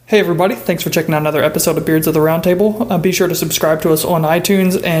Hey everybody, thanks for checking out another episode of Beards of the Roundtable. Be sure to subscribe to us on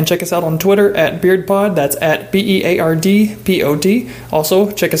iTunes and check us out on Twitter at BeardPod, that's at BeardPod.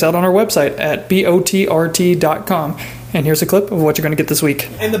 Also, check us out on our website at BOTRT.com. And here's a clip of what you're going to get this week.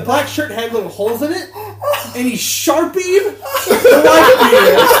 And the black shirt had little holes in it, and he Sharpied the white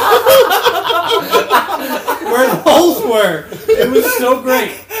beard where the holes were. It was so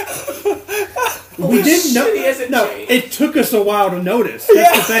great. We didn't know. No, it took us a while to notice.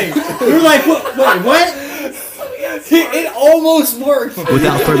 That's the thing. We were like, what? It almost worked.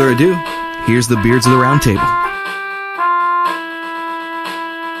 Without further ado, here's the Beards of the Roundtable.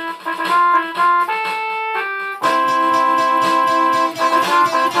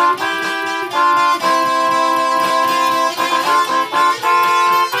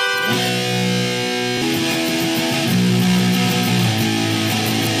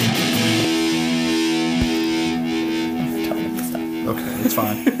 It's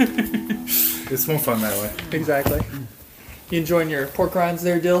fine. It's more fun that way. Exactly. You enjoying your pork rinds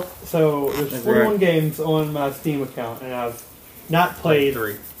there, Dill? So there's 41 games on my Steam account, and I've not played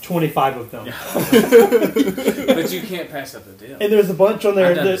 25 of them. But you can't pass up the deal. And there's a bunch on there.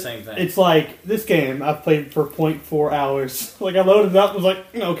 I've done the same thing. It's like, this game I've played for 0.4 hours. Like, I loaded it up and was like,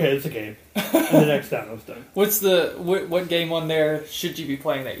 okay, it's a game. And the next time I was done. What game on there should you be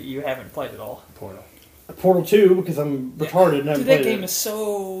playing that you haven't played at all? Portal 2, because I'm retarded and never Dude, that played game it. is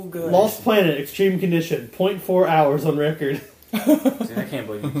so good. Lost Planet, Extreme Condition, 0.4 hours on record. Dude, I can't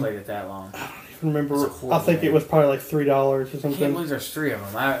believe you played it that long. I don't even remember. It's a horrible I think it was probably like $3 or I can't something. believe there's 3 of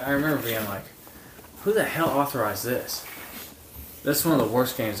them. I remember being like, who the hell authorized this? That's one of the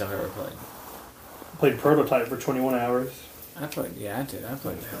worst games I've ever played. Played Prototype for 21 hours. I did. I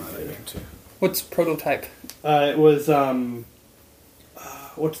played the hell out of that game too. What's Prototype? It was,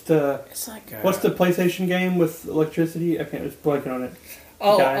 what's the It's like PlayStation game with electricity? I can't, just blanking on it.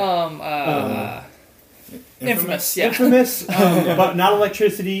 Oh, Infamous, yeah. Infamous, but not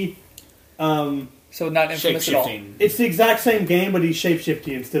electricity. So not Infamous at all. shape-shifting. It's the exact same game, but he's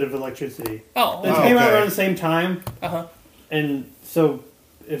shape-shifting instead of electricity. Oh, It okay. came out around the same time, Uh-huh. and so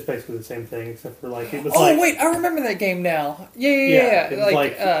it's basically the same thing, except for like it was Oh, like wait, I remember that game now. Yeah. it was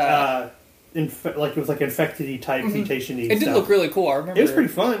like it was like infected-y type mutation-y it did stuff. look really cool. I remember. It was pretty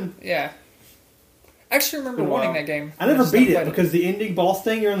fun. Yeah. I actually remember Been a wanting while. that game. I never just beat never it played because the ending boss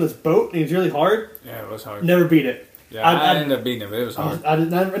thing, you're on this boat and it's really hard. Yeah, it was hard. Never beat it. Yeah, I ended up beating it, but it was hard. I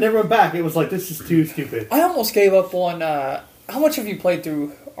never went back. It was like, this is too stupid. I almost gave up on. How much have you played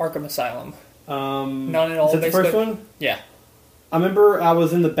through Arkham Asylum? None at all. Is that the first basically? one? Yeah. I remember I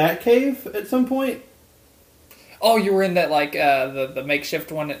was in the Batcave at some point. Oh, you were in that like the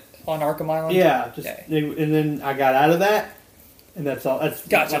makeshift one on Arkham Island. Yeah, Yeah. and then I got out of that, and that's all. That's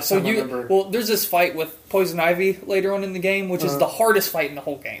Gotcha. last So time I remember. there's this fight with Poison Ivy later on in the game, which is the hardest fight in the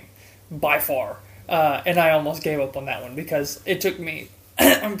whole game, by far. And I almost gave up on that one because it took me.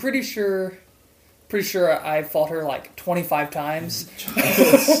 I'm pretty sure I fought her like 25 times.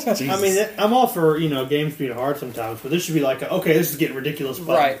 I mean, I'm all for games being hard sometimes, but this should be like, okay, this is getting ridiculous. Fun.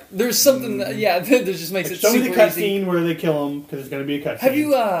 Right. There's something that just makes Like, it show me super the easy. cutscene where they kill him because it's going to be a cutscene. Have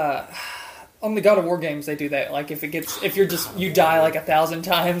you on the God of War games they do that? Like if you die like 1,000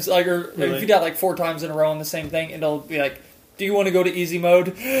 times, like or Really? if you die like 4 times in a row on the same thing, it'll be like, do you want to go to easy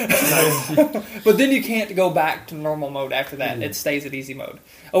mode? But then you can't go back to normal mode after that. It stays at easy mode.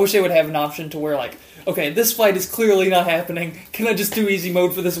 I wish they would have an option to where like, okay, this fight is clearly not happening. Can I just do easy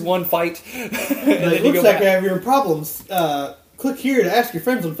mode for this one fight? And It looks like you're having problems. Click here to ask your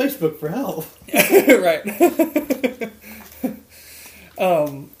friends on Facebook for help. Right.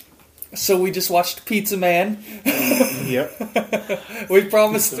 So we just watched Pizza Man. Yep. We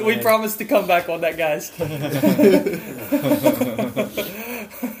promised to come back on that, guys.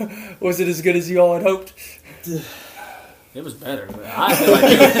 Was it as good as you all had hoped? It was better. I feel like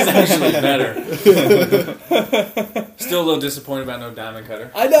it was actually better. Still a little disappointed about no Diamond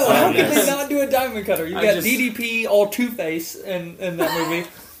Cutter. I know. How can they not do a Diamond Cutter? You I got just- DDP all Two-Face in that movie.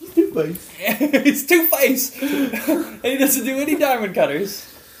 Two-Face. It's Two-Face. And he doesn't do any Diamond Cutters.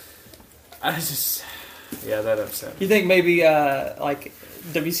 That upset me. You think maybe like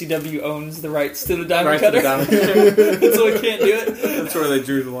WCW owns the rights to the Diamond Right to Cutter? the Diamond Cutter. So we can't do it? That's where they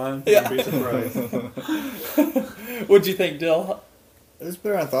drew the line. Yeah. I'd be surprised. What'd you think, Dill? It was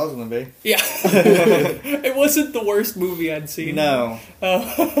better than I thought it was going to be. Yeah. It wasn't the worst movie I'd seen. No.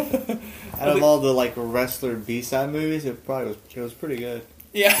 Oh. Out of all the wrestler B-side movies, it was pretty good.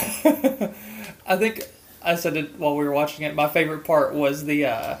 Yeah. I think I said it while we were watching it. My favorite part was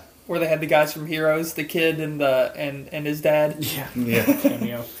the where they had the guys from Heroes, the kid and and his dad. Yeah. Yeah.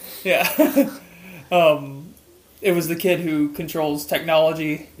 Cameo. Yeah. it was the kid who controls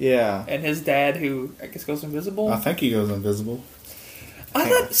technology, Yeah. and his dad who I guess goes invisible. I think he goes invisible. I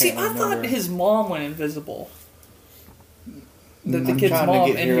can't thought remember. his mom went invisible. The I'm kid's trying mom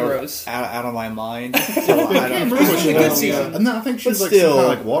to get in Hero Heroes. out of my mind. I can't remember what she a good was. season. No, I think she was But like some still.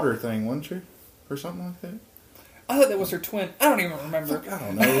 kind of like water thing, wasn't she? Or something like that. I thought that was her twin. I don't even remember. I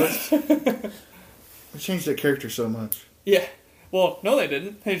don't know. They changed that character so much. Yeah. Well, no, they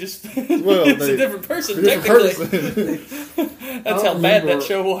didn't. They just Well, it's they- a different person. Different Technically, person. that's I how don't bad remember- that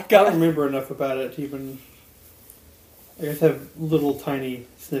show I got. don't remember enough about it to even. I guess have little tiny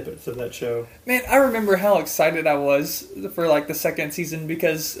snippets of that show. Man, I remember how excited I was for like the second season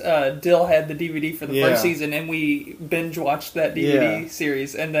because Dill had the DVD for the Yeah. first season, and we binge watched that DVD Yeah.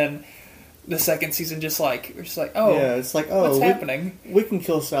 series, and then the second season just like we're just like, oh, Yeah, it's like, what's oh, happening? we can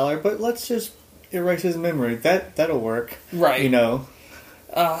kill Salar, but let's just erase his memory. That'll work. Right. You know,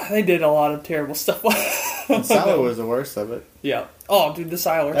 They did a lot of terrible stuff. and Salar was the worst of it. Yeah. Oh, dude, the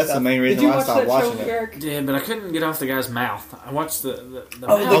Siler That's stuff. the main reason Did you why I watch stopped that watching show, it. Eric? Yeah, but I couldn't get off the guy's mouth. I watched the Oh,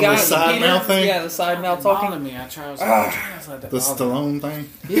 mouth. the guy the with side penis? mouth thing? Yeah, the side mouth It talking. bothered me. I tried to let that The bother me. Stallone thing,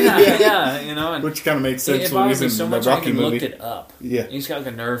 Yeah, you know, and which kind of made it sense when bothered he's me in so the much I Rocky even movie. looked it up. Yeah. He's got like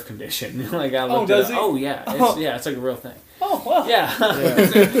a nerve condition. Like I Oh, looked does it he? up. Oh yeah, Oh. it's like a real thing. Oh, wow. Yeah,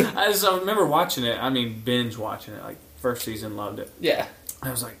 I remember watching it. I mean, binge watching it. Like first season, loved it. Yeah. I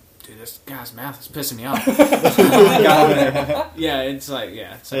was like, dude, this guy's mouth is pissing me off. Yeah, it's like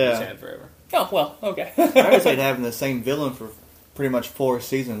it's Yeah. sad forever. Oh, well, okay. I always hate having the same villain for pretty much 4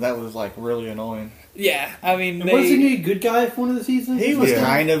 seasons. That was like really annoying. Yeah, I mean, And wasn't he a good guy for one of the seasons? He was Yeah.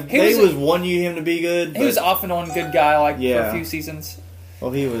 kind of. He They was was wanting him to be good. he was but- off and on good guy like for a Yeah. few seasons.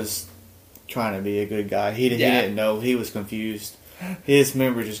 Well, he was trying to be a good guy. He Yeah. didn't know. He was confused. His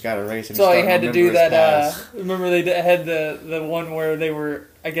memory just got erased. And So all he started had to to do remember his that. past. Remember had the one where they were.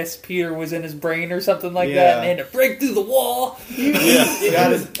 I guess Peter was in his brain or something like Yeah. that, and they had to break through the wall. Yeah, They I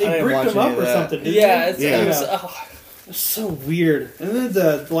didn't bricked watch him any up of or that. something. Didn't Yeah, they? it's, Yeah. it was. It's so weird. And then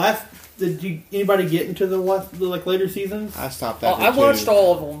the last. Did anybody get into the like later seasons? I stopped Oh, after I watched 2.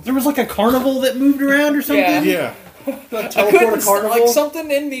 all of them. There was like a carnival that moved around or something. Yeah. Yeah. Like I teleport couldn't a carnival. like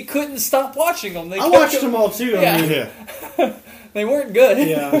something in me couldn't stop watching them. They I kept watched going- them all too. Yeah. I mean, Yeah. They weren't good.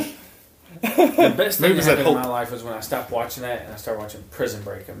 yeah. The best thing Maybe that it's that happened in my hope. life was when I stopped watching that and I started watching Prison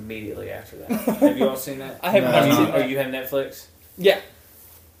Break immediately after that. Have you all seen that? I have No. not Have seen you, that. you have Netflix? Yeah,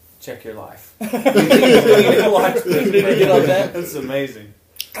 Check your life. you need to watch. You need to get on that. That's amazing.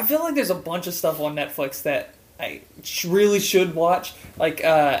 I feel like there's a bunch of stuff on Netflix that I really should watch. Like,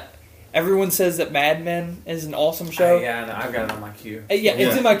 everyone says that Mad Men is an awesome show. Yeah, I know. I've got it on my queue. Yeah, it's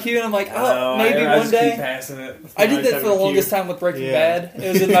Yeah. in my queue, and I'm like, oh, maybe I one just day. keep passing it. I did that for the longest time with Breaking Yeah. Bad. It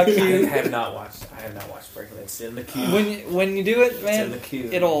was in my I queue. have not watched Breaking Bad. It's in the queue. when you do it, man, in the queue.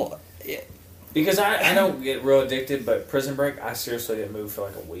 it'll. Because I don't get real addicted, but Prison Break, I seriously didn't move for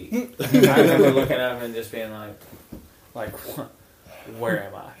like a week. I remember looking up and just being like, what? Where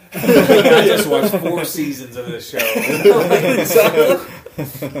am I? I just watched 4 seasons of this show.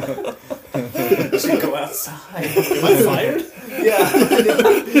 I should go outside. Am I fired?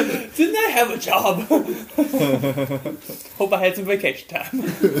 Didn't I have a job? Hope I had some vacation time.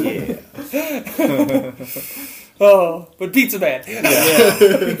 Yeah. Oh, but Pizza Man.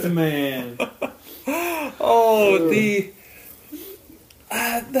 Pizza Man. Oh, the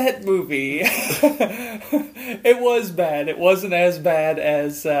that movie. It was bad. It wasn't as bad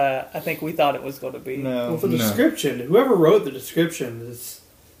as I think we thought it was going to be. Well, No. the No. description. Whoever wrote the description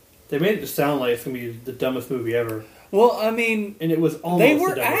they made it to sound like it's gonna be the dumbest movie ever, Well, I mean, and it was almost. they the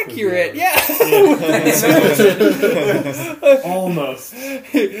were dumbest accurate. movie Yeah. ever. Almost.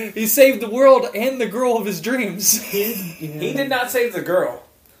 He saved the world and the girl of his dreams. He did not save the girl.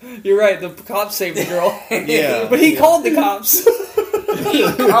 You're right. The cops saved the girl. Yeah. But he called the cops. He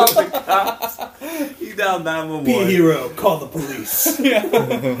called the cops. He dialed 911. Be a hero. Call the police. Yeah.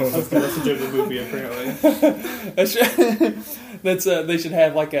 That's the message of the movie, apparently. That's they should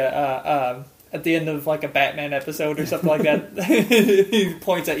have like a at the end of like a Batman episode or something like that. He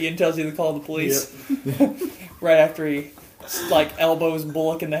points at you and tells you to call the police right after he like elbows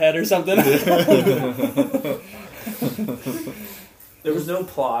Bullock in the head or something. There was no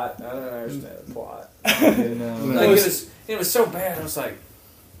plot. I don't understand the plot. No. Like it was so bad. I was like,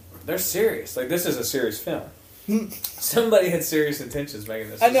 they're serious. Like this is a serious film. Somebody had serious intentions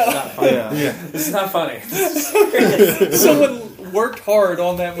making this. I know. This is not funny. Yeah. This is not funny. Someone worked hard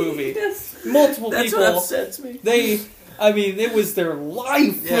on that movie. Multiple That's people. what upsets me. I mean, it was their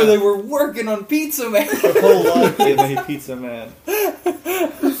life Yeah. where they were working on Pizza Man. Their whole life they made Pizza Man.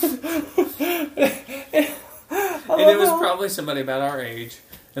 And it was probably somebody about our age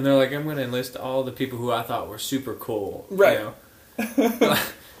and they're like, I'm going to enlist all the people who I thought were super cool. Right. You know?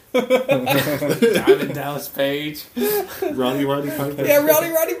 Diamond Dallas Page. Roddy Piper. Yeah,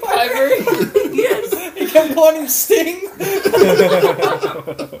 Roddy Piper. Yes. He kept calling him Sting.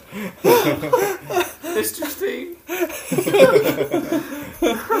 Mr. Sting.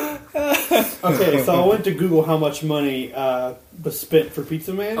 Okay, so I went to Google how much money was spent for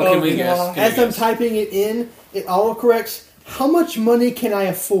Pizza Man. Oh, can we guess? As I'm typing it in, it autocorrects, how much money can I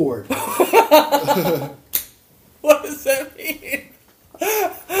afford? What does that mean?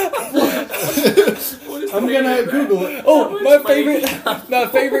 I'm gonna Google it. Oh, my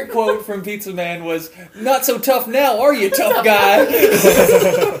favorite quote from Pizza Man was, "Not so tough now, are you, tough guy?"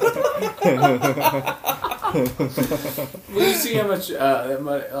 Will you see how much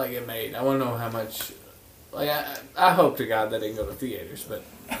it made? I want to know how much. Like I hope to God that didn't go to theaters, but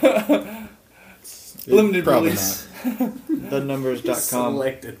Limited Probably release. TheNumbers.com.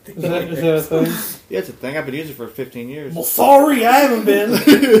 selected Is that a thing? Yeah, it's a thing. I've been using it for 15 years. Well, sorry, I haven't been.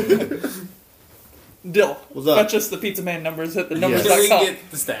 Dill, What's up? fetch us the Pizza Man numbers at Can we thenumbers.com.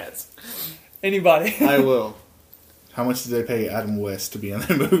 get the stats? Anybody. I will. How much did they pay Adam West to be in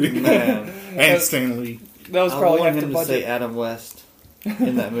that movie? Man. And Stan Lee. That was I probably want after him to say budget. Adam West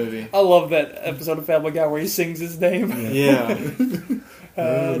in that movie. I love that episode of Family Guy where he sings his name. Yeah.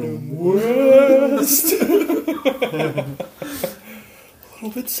 Adam West. A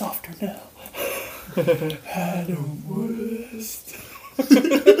little bit softer now. Adam West. I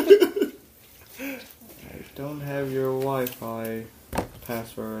don't have your Wi-Fi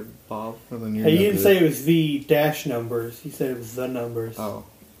password, Bob. Well, then you're Hey, no he didn't good. say it was the dash numbers. He said it was the numbers. Oh.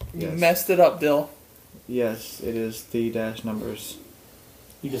 Yes. Messed it up, Dill. Yes, it is the dash numbers.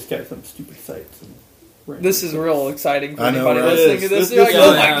 You just got some stupid sites. And This is real exciting for I know, anybody right? listening to It this. is. You're like, This-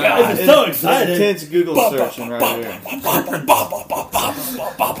 oh yeah, my yeah. god. I'm so excited. Intense Google searching right here.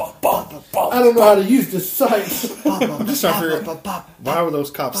 I don't know how to use this site. I'm just trying to figure out why were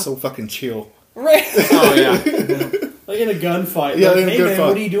those cops so fucking chill? Right. Oh yeah. Like in a gunfight. Yeah, Like, in a hey gunfight. man,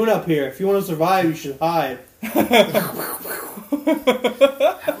 what are you doing up here? If you want to survive, you should hide. How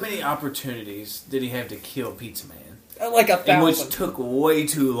many opportunities did he have to kill Pizza Man? Like 1,000. And which took way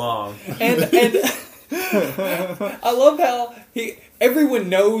too long. And I love how everyone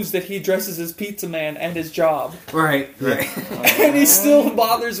knows that he dresses as Pizza Man and his job. Right. And he still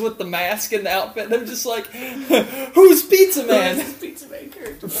bothers with the mask and the outfit. And I'm just like, who's Pizza Man? Pizza Man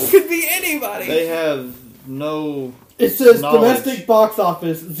character. Could be anybody. They have no... It says Knowledge. domestic box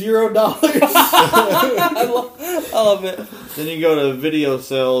office $0. I love it. Then you go to video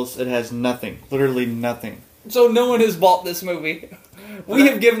sales, it has nothing. Literally nothing. So no one has bought this movie. We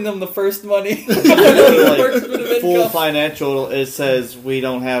have given them the first money. Like, First bit of full income. financial, it says we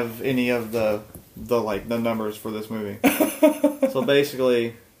don't have any of the numbers for this movie. So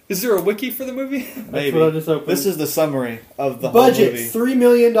basically, Is there a wiki for the movie? That's maybe. what I just opened. This is the summary of the whole budget movie. $3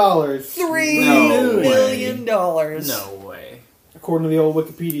 million, $3 No million. No way. according to the old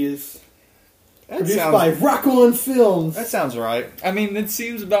Wikipedias. That Produced by sounds, Rock On Films. that sounds right. I mean, it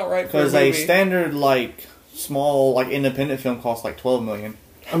seems about right for a Because a movie. standard, small, independent film costs $12 million.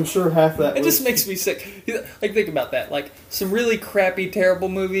 I'm sure half that. It was, just makes me sick. Like, think about that. Like, some really crappy, terrible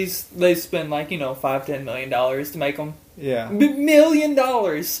movies, they spend, $5-10 million to make them. Yeah. $1 million!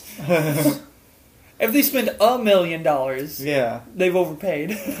 If they spend $1 million, Yeah. they've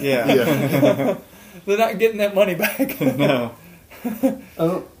overpaid. Yeah. Yeah. They're not getting that money back. No. I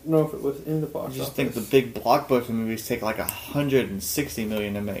don't know if it was in the box I just office. think the big blockbuster movies take $160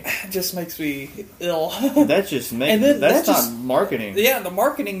 million to make. It just makes me ill. That's just making. And then That's that not just- marketing. Yeah, the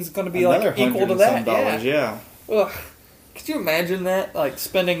marketing's going to be Another equal to $100 that. and some Yeah. yeah. Ugh. Could you imagine that? Like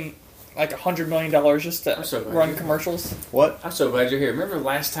spending $100 million just to I'm so glad run you- commercials? What? I'm so glad you're here. Remember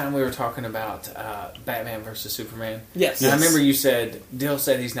last time we were talking about Batman versus Superman? Yes. And I remember you said, Dill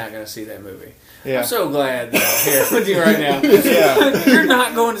said he's not going to see that movie. Yeah. I'm so glad that I'm here with you right now. Yeah. You're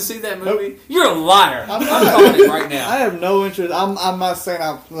not going to see that movie? You're a liar. I'm not. calling it right now. I have no interest. I'm not saying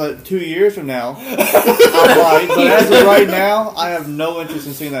 2 years from now I'm right, but as of right now, I have no interest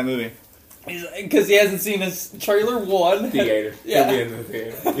in seeing that movie. Because he hasn't seen his trailer one. Theater. Yeah. He'll be in the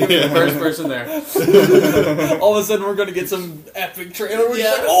theater. He'll be the first person there. All of a sudden, we're going to get some epic trailer. We're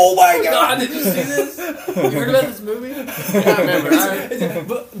just Yeah. like, oh my God, god! did you see this? You heard about this movie? Yeah, I remember.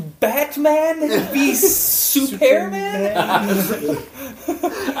 Batman v Superman?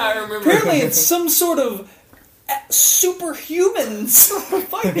 I remember. Apparently, it's some sort of superhumans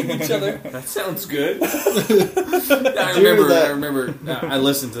fighting each other. That sounds good. that? I remember. I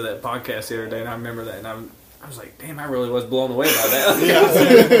listened to that podcast the other day, and I remember that, and I was like, "Damn, I really was blown away by that."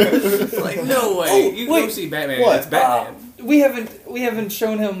 It's like, no way, Oh, you go wait. see Batman. What? It's Batman. we haven't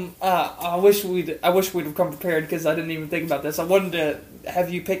shown him. I wish we'd have come prepared because I didn't even think about this. I wanted to have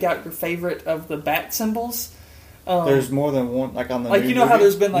you pick out your favorite of the bat symbols. There's more than one, like on the like new you know how movie?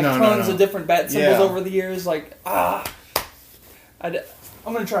 there's been like No, tons no. of different bat symbols Yeah. over the years. Like I'm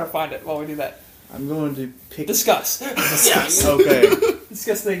gonna try to find it while we do that. I'm going to pick. Discuss. Okay.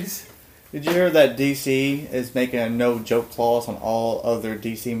 Discuss things. Did you hear that DC is making a no joke clause on all other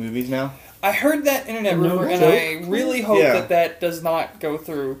DC movies now? I heard that internet No rumor, and joke? I really hope Yeah. that does not go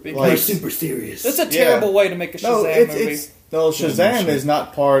through because Like- super serious. that's a terrible way to make a Shazam movie. Shazam is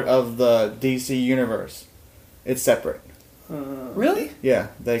not part of the DC universe. It's separate. Really? Yeah,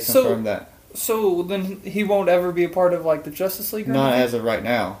 they So- confirmed that. So then he won't ever be a part of like the Justice League? Or Not anything? as of right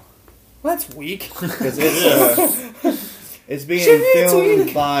now. Well, that's weak. Because it's being Shit's filmed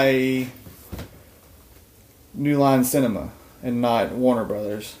weak. by New Line Cinema and not Warner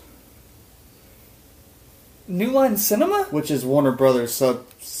Brothers, New Line Cinema? which is Warner Brothers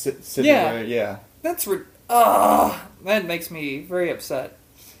subsidiary. Yeah. That's that makes me very upset.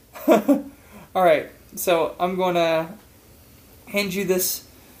 All right, so I'm going to hand you this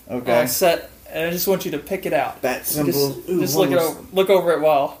Okay. set, and I just want you to pick it out. Bat symbol. Just look over it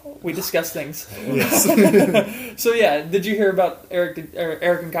while we discuss things. Yes. So yeah, did you hear about Eric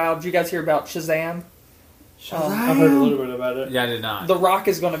and Kyle? Did you guys hear about Shazam? I've heard a little bit about it. Yeah, I did not. The Rock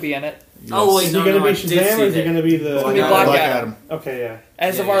is going to be in it. Oh wait, Is no, he going no, to I be did Shazam see or is he that. going to be the... It's gonna be Black Adam. Adam. Okay, yeah.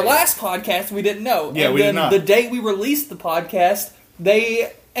 As of Yeah, our yeah. last podcast, we didn't know. Yeah, and we then did not. the day we released the podcast,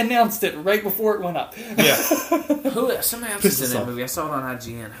 they announced it right before it went up. Yeah. Somebody else Pissed is us in that off. movie. I saw it on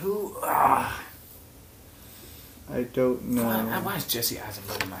IGN. Who? I don't know. Why is Jesse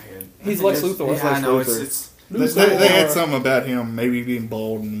Eisenberg in my head? He's I think Lex it's- Luthor. Yeah, I know. Luthor. It's They had something about him maybe being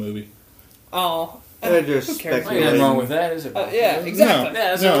bald in the movie. Oh, They're just who cares? ain't nothing wrong with that, is it? Yeah, exactly. Yeah,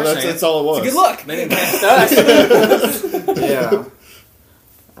 that's what we're saying. that's all it was. It's a good look. They didn't cast us. Yeah.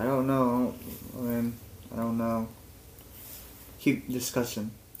 I don't know. I don't know. Keep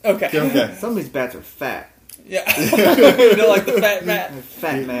discussion. Okay. Okay. Some of these bats are fat. Yeah. You know, like the fat Matt.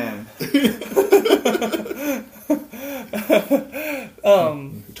 Fat man.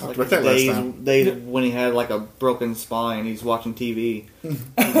 We talked about that last time. Days when he had like a broken spine, he's watching TV.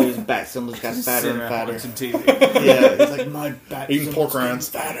 His bat symbols got fatter Sitting and around fatter. watching TV. Yeah, he's like, my bat Eating symbols pork rinds.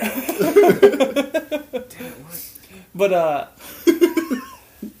 But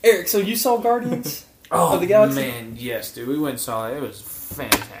Eric, so you saw Guardians Oh of the Galaxy? man, yes, dude. We went and saw it. It was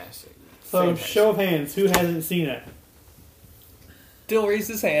fantastic. So, Fantastic. show of hands, who hasn't seen it? Dill raised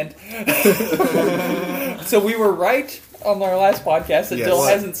his hand. So we were right on our last podcast that Yes. Dill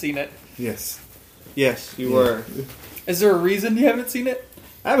hasn't seen it. Yes. Yes, you were. Is there a reason you haven't seen it?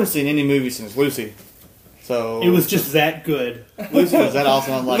 I haven't seen any movie since Lucy. So It was just that good. Lucy was that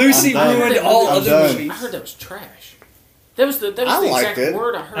awesome. I'm like, Lucy I'm done. ruined all I'm other done. movies. I heard that was trash. That was the I liked exact it.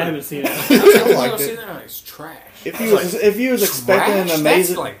 word I heard. I haven't seen it. I was like, I liked "Oh, see it. that? It's trash. If he was expecting Trash? an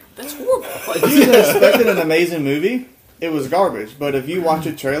amazing, That's horrible. if he was expecting an amazing movie, it was garbage. But if you watch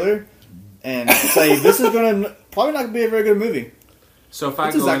a trailer and say this is gonna probably not gonna be a very good movie, So if I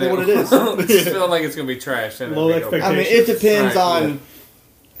That's go exactly in what there, it is. just feeling like it's gonna be trash, then Low it'll be okay. I mean, it depends Right, on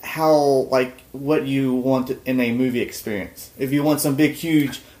how like what you want in a movie experience. If you want some big,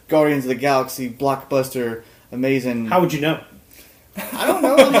 huge Guardians of the Galaxy blockbuster, amazing. How would you know? I don't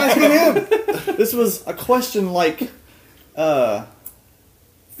know. I'm asking him. This was a question like,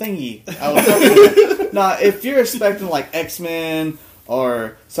 thingy. I was talking now, if you're expecting like X-Men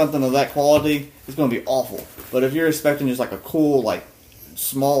or something of that quality, it's going to be awful. But if you're expecting just like a cool, like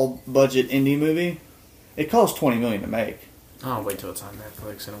small budget indie movie, it costs $20 million to make. I'll wait till it's on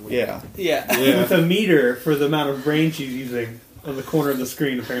Netflix in a week. Yeah. Yeah. With a meter for the amount of brain she's using on the corner of the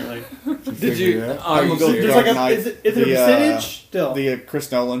screen, apparently. Did you? Oh, I'm you gonna go serious? There's Dark like a, Knight, is it a the, percentage? Still. The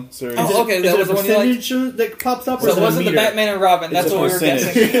Chris Nolan series. Oh, okay, Is that it was a the one you liked? percentage that pops up, or So is it it a wasn't the meter? Batman and Robin. That's It's a what we were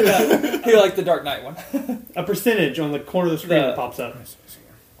percentage. guessing. He liked the Dark Knight one. A percentage on the corner of the screen The- that pops up.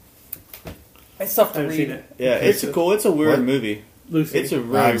 It's tough I to haven't seen read. it. Yeah, it's cool. It's a weird What? movie. Lucy. It's a I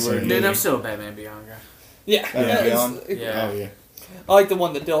really haven't weird seen Dude, movie. I'm still a Batman Beyond guy. Yeah. Batman it's- Beyond? Yeah. Oh, yeah. I like the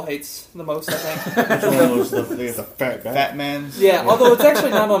one that Dill hates the most, I think. Which one was the Fat guy. Fat Man? Yeah, although it's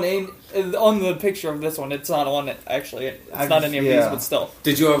actually not on the picture of this one. It's not on it, actually. It's not any of these, yeah. but still.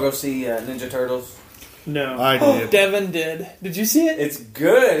 Did you all go see Ninja Turtles? No. I did. Devin did. Did you see it? It's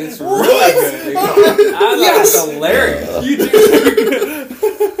good. It's really good. I thought Yes! it was hilarious. You do.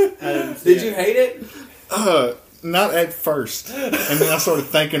 I didn't see Did it. you hate it? Not at first. And then I started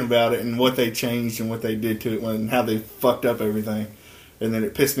thinking about it and what they changed and what they did to it and how they fucked up everything. And then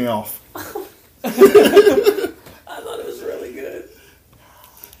it pissed me off. I thought it was really good.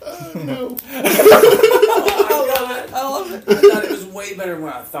 No. I love thought it was way better than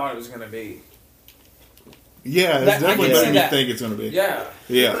what I thought it was going to be. Yeah, it's That- I definitely can better see than you that. think it's going to be. Yeah.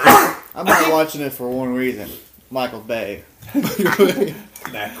 Yeah. I'm not watching it for one reason. Michael Bay.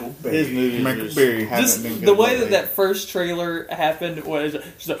 Michael His movies Michael just Bay. haven't Just been good the way lately. that first trailer happened was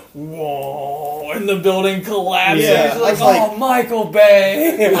just like, whoa, and the building collapses. Yeah, Like, I was like- oh, Michael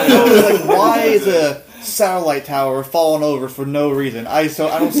Bay. I was like, why is a satellite tower falling over for no reason? I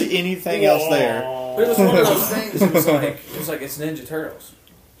don't see anything else there. But it was one of those things. It was like it's Ninja Turtles.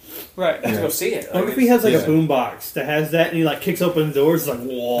 Right. Let's go see it. What Like, if he has like Yeah. a boombox that has that and he like kicks open the doors? It's like,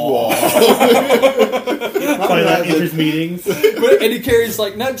 whoa. Probably like enters meetings. And he carries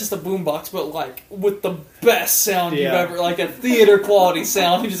like not just a boombox, but like with the best sound you've Yeah. ever, like a theater quality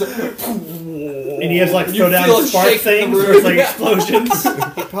sound. He just like, And he has like You throw down feel it spark shaking things the room. where it's like Yeah. explosions.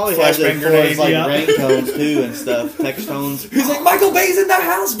 He probably has it Flashbang for grenade, his like yeah. ringtones too and stuff, text tones. he's like, Michael Bay's in the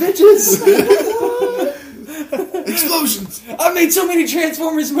house, bitches. Explosions! I made so many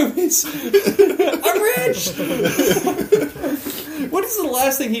Transformers movies. I'm rich. What is the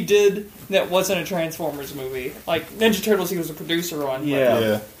last thing he did that wasn't a Transformers movie? Like Ninja Turtles, he was a producer on. but Yeah.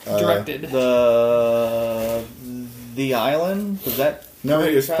 Yeah. directed. The Island, was that? No,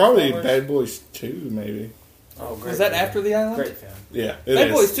 it's probably Transformers? Bad Boys 2, maybe. Oh, great Was that film. after The Island? Great film. Yeah, it Bad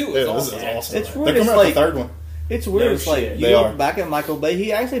is. Boys 2 is It awesome. awesome. It's They're weird. coming It's out like with the third one. it's weird. No it's like shit. you They look are. back at Michael Bay.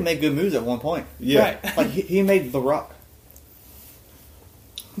 He actually made good moves at one point. Yeah. Right. Like he made The Rock.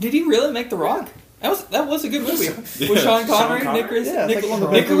 Did he really make The Rock? That was a good movie. Yeah. With Sean Connery, Sean Connery? Nicolas, Yeah, it's like one of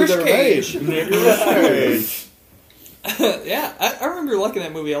the Nicolas best movies ever Cage. Cage. Yeah, I remember liking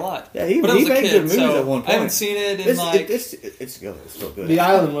that movie a lot. Yeah, he But I was a made kid, good movies so at one I haven't point. seen it in It's like it's good. It's still good. The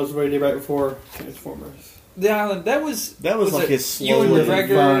Island was rated right before Transformers. The Island. That was like it his slow Ewan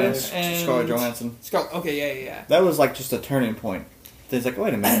McGregor advance and Scarlett Johansson. Okay, yeah. That was like just a turning point. It's like,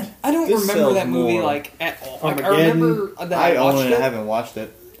 wait a minute. I don't This remember sells that movie more. like at all. Like, I Armageddon. remember that I watched own it. it. I haven't watched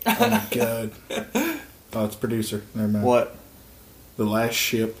it. Oh my god. Oh, it's producer. Never mind. What? The Last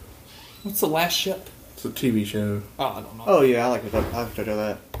Ship. What's The Last Ship? It's a TV show. Oh, I don't know. Oh yeah, I like it. I like to do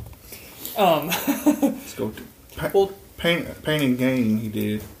that. Let's go to Well- Pain and Gain. He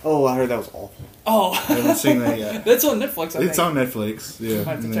did. Oh, I heard that was awful. Oh, I haven't seen that yet. that's on Netflix. I It's think. on Netflix. Yeah, Might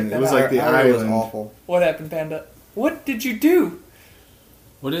have to And check then that it was out. like the I heard it was island. awful. What happened, Panda? What did you do?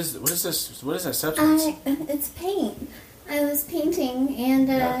 What is this? What is that substance? It's paint. I was painting and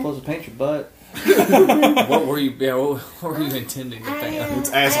You're not supposed to paint your butt. What were you? Yeah, what were you intending to paint?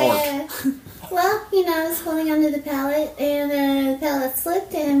 It's ass art. Well, I was holding onto the palette and the palette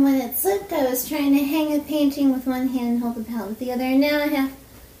slipped, and when it slipped, I was trying to hang a painting with one hand and hold the palette with the other, and now I have,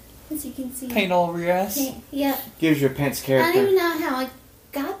 as you can see, Paint all over your ass. paint. Yep. Gives your pants I don't even character. know how I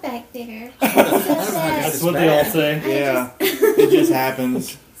got back there. So sad. That's what they all say. Yeah, it just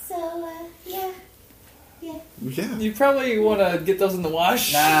happens. So, yeah. Yeah. You probably want to get those in the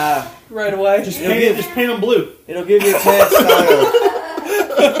wash Nah, right away. Just paint them blue. it'll give your pants style.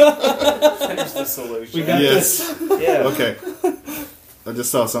 There's the solution. We got Yes. Yeah. Okay. I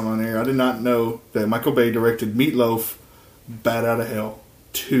just saw something on here. I did not know that Michael Bay directed Meatloaf, Bat Out of Hell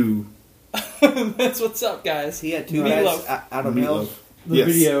 2. That's what's up, guys. He had two Meatloaf. bats out of hell. the Yes.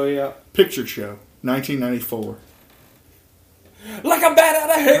 video, yeah. Picture show, 1994. Like a bat out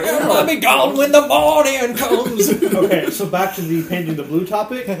of hell, I'll be gone when the morning comes. Okay, so back to the painting the blue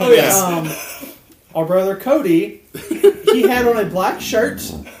topic. Oh, yes. Our brother Cody, he had on a black shirt,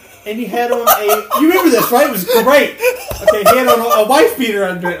 and he had on a. You remember this, right? It was great. Okay, he had on a wife beater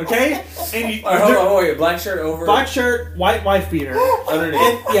under it. Okay, and he, All right, hold on, wait. Black shirt over. black shirt, white wife beater. underneath.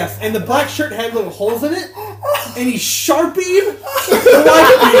 And, yes, and the black shirt had little holes in it, and he sharpied the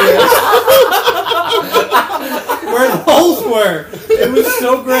wife beater where the holes were. It was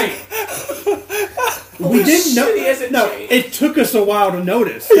so great. We didn't know. shit, he hasn't No, changed. it took us a while to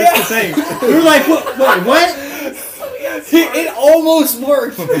notice. That's the thing. We were like, "What? Wait, what?" It almost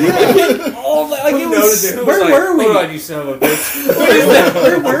worked. Like it was. Who Where was like, were we? Hold on, you son of a bitch.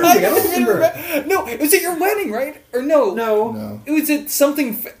 Where were we? I don't can't remember. No, it was at your wedding, right? Or no? No. No. It was at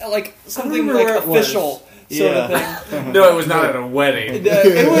something something remember like where it was. official sort of thing. No, it was not at a wedding.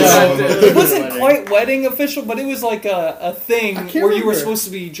 It was. No. It wasn't quite wedding official, but it was like a thing can't where you were remember. supposed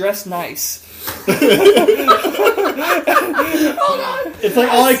to be dressed nice. It's like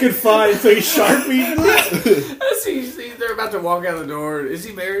all I could find, so he sharpied. I see, they're about to walk out the door. Is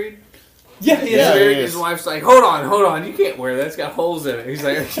he married? Yeah, He's yeah. married. he His is. wife's like, hold on, you can't wear that. It's got holes in it. He's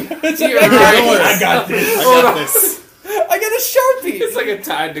like, It's "You're like, right." I got this. I got this. I got a Sharpie. It's like a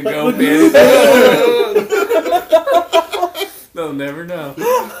time to go pin. They'll never know.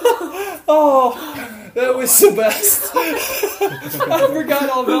 Oh, That was the best. I forgot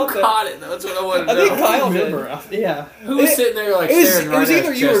all Who about that. caught it? That's what I wanted to I know. think Kyle did. Remember? Yeah. Who was sitting there like It was, staring it was right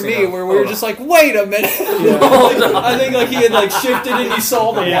either at you or Jesse me going, where we were "Hold just like, wait a minute. I think like he had like shifted and you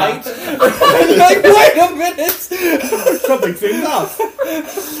saw the Yeah. light. And you're like, wait a minute. Something seems off. on."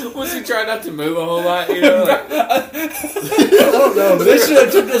 Was he trying not to move a whole lot? You know, like, I don't know. But This should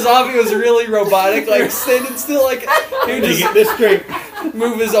have took the zombie was really robotic, like standing still, like he would to just get this straight.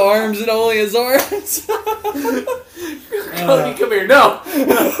 move his arms and only his arms. Cody, come here. No.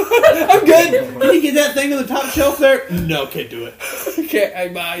 I'm good. Can you get that thing on the top shelf there? No, can't do it. Can't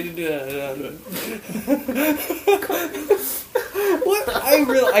What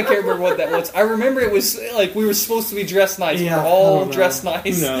I can't remember what that was. I remember it was like we were supposed to be dressed nice. Yeah, we were I all don't know. dressed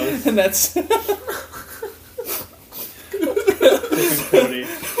nice. Who knows? And that's Cody.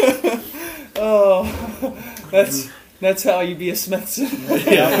 that's how you be a Smithson.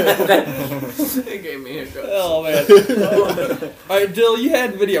 It gave me a go. Oh man. Alright, Dill, you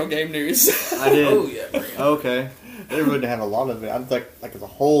had video game news. I did. Oh yeah. bring it. Okay. They really have a lot of it. I'd like as a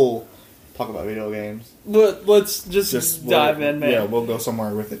whole talk about video games. But let's just dive in, man. Yeah, we'll go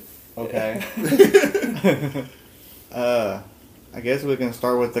somewhere with it. Okay. I guess we can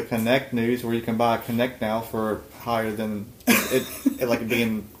start with the Kinect news, where you can buy a Kinect now for higher than it like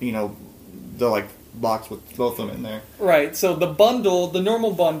being, the like box with both of them in there. Right, so the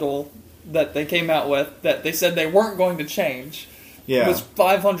normal bundle that they came out with, that they said they weren't going to change, Yeah. was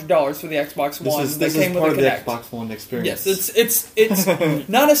 $500 for the Xbox One. This that is came part with of a the Kinect. Xbox One experience. Yes, it's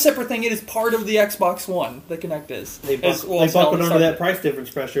not a separate thing. It is part of the Xbox One. The Kinect is. They As- well, buckled it's under how- that price difference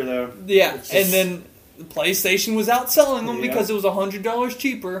pressure, though. Yeah, It's and just- then PlayStation was outselling them Yeah. because it was $100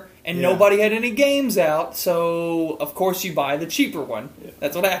 cheaper, and Yeah. nobody had any games out. So of course you buy the cheaper one.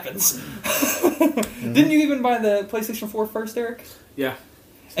 That's what happens. Didn't you even buy the PlayStation 4 first, Eric? Yeah.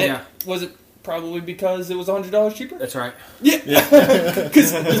 And Yeah. was it probably because it was $100 cheaper? That's right. Yeah,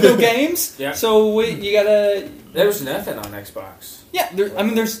 because there's no games. Yeah. So you gotta. There was nothing on Xbox. Yeah,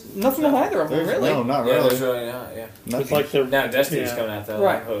 there's nothing on either of them, There's- really. No, not Yeah, really. there's really not. Yeah. Nothing. It's like the Now Destiny's yeah. coming out though.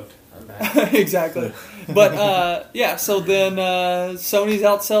 Right. I'm hooked. I'm back. Exactly. But yeah, so then Sony's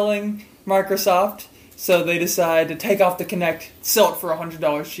outselling Microsoft, so they decide to take off the Kinect, sell it for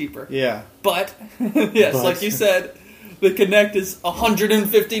 $100 cheaper. Yeah. But yes, But. like you said, the Kinect is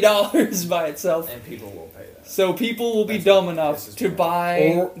 $150 by itself. And people will pay that. So people will be That's dumb what enough this is to for. buy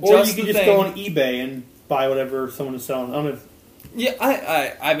Or just you the could just thing. go on eBay and buy whatever someone is selling. I don't know. Yeah,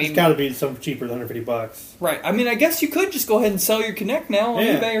 I mean, It's got to be some cheaper than $150. right. I mean, I guess you could just go ahead and sell your Kinect now on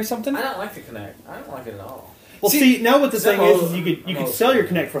Yeah. eBay or something. I don't like the Kinect. I don't like it at all. Well, See, see, now what the some thing is old- you could old sell your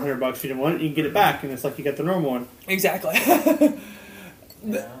school. Kinect for $100 if you didn't want it. You can get it back, and it's like you got the normal one. Exactly.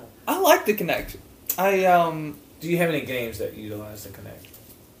 Yeah. I like the Kinect. Do you have any games that utilize the Kinect?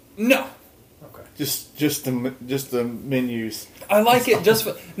 No. Okay. Just the menus. I like it just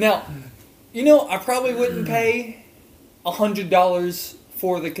for now. I probably wouldn't pay $100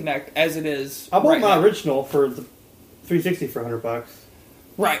 for the Kinect as it is. I bought right my now. original for the 360 for $100.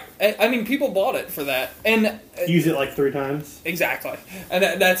 Right. I mean, people bought it for that, and Use it like 3 times. exactly, and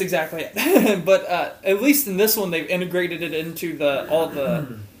that's exactly it. But at least in this one, they've integrated it into all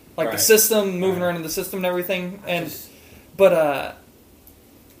the the Right. system, moving around in the system and everything. But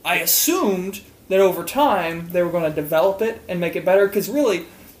I assumed that over time they were going to develop it and make it better, because really,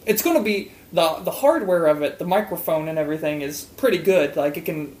 it's going to be the hardware of it, the microphone and everything is pretty good. Like, it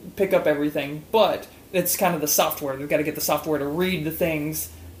can pick up everything, but it's kind of the software. They've got to get the software to read the things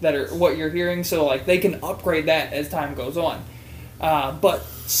that are what you're hearing, so like they can upgrade that as time goes on. But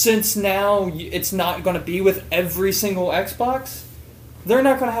since now it's not going to be with every single Xbox, they're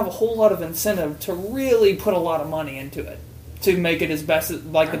not going to have a whole lot of incentive to really put a lot of money into it to make it as best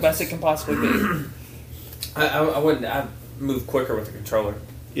the best it can possibly be. I wouldn't. I'd move quicker with the controller.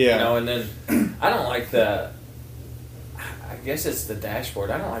 Yeah. And then I don't like the. I guess it's the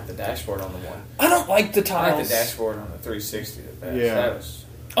dashboard. I don't like the dashboard on the one. I don't like the I tiles. like the dashboard on the 360 the best. Yeah. That was.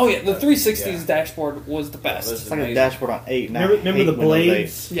 Oh yeah, the 360's Yeah. dashboard was the best. It's It's like a amazing. dashboard on 8. Now Remember the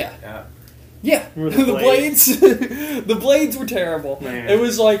blades? Yeah. Yeah. Yeah, Remember the the blades. The blades were terrible. Man. It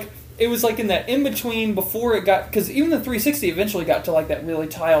was like in that in between before it got, because even the 360 eventually got to like that really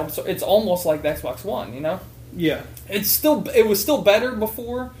tiled. So it's almost like the Xbox One. Yeah. It was still better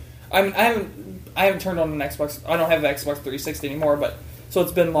before. I mean, I haven't turned on an Xbox. I don't have the Xbox 360 anymore, but so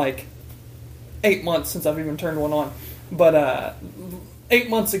it's been like 8 months since I've even turned one on. But 8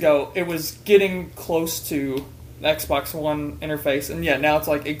 months ago, it was getting close to the Xbox One interface, and yeah, now it's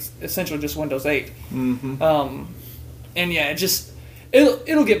like essentially just Windows 8. Mm-hmm. And yeah,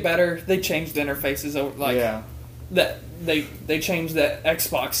 it'll get better. They changed the interfaces over yeah. that they changed the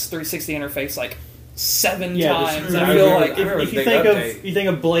Xbox 360 interface like 7 Yeah, times. I I feel remember- like I remember if the you big think update. of you think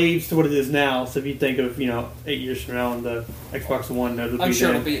of Blades to what it is now, so if you think of 8 years from now on the Xbox One, it'll be I'm sure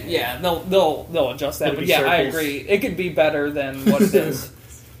then. it'll be. Yeah, they'll adjust that. It'll But be yeah, I circles. agree. It could be better than what it is.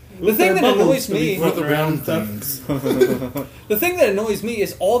 The With thing their that bubbles annoys to be me, With the floating around round and stuff. things. the thing that annoys me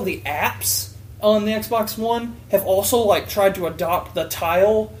is all the apps on the Xbox One have also like tried to adopt the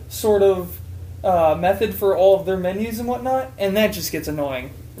tile sort of method for all of their menus and whatnot, and that just gets annoying.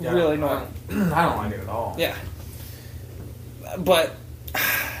 Yeah, Really annoying. I don't like it at all. Yeah. But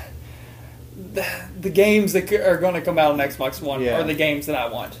the games that are going to come out on Xbox One Yeah. are the games that I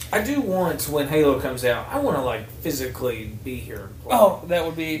want. I do want, when Halo comes out, I want to like physically be here. And play. Oh, that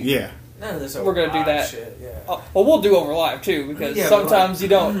would be. Yeah. None of this We're gonna do live that. Shit, yeah. Oh, well, we'll do over live too because Yeah, but, sometimes like, you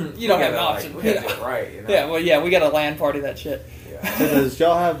don't have an gotta, option. Like, we gotta Yeah. do it right. You know? Yeah, well, yeah, we got a LAN party that shit. Yeah. So does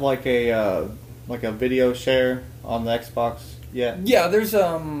y'all have like a video share on the Xbox yet? Yeah, there's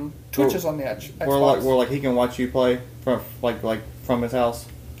Twitches on the Xbox. Where he can watch you play from from his house.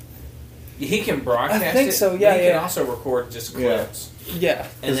 He can broadcast I think it, so, but yeah, he yeah. can also record just Yeah. clips Yeah,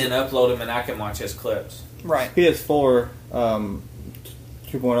 and then upload them, and I can watch his clips. right. PS4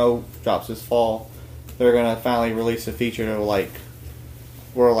 2.0 drops this fall. They're gonna finally release a feature to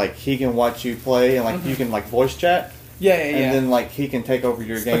where he can watch you play and you can voice chat, Yeah, yeah, yeah. and then he can take over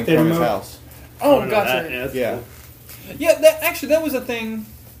your game Spectator from his mode? house. Oh, I don't know gotcha. that. Yeah, that's Yeah. cool. Yeah, that was a thing.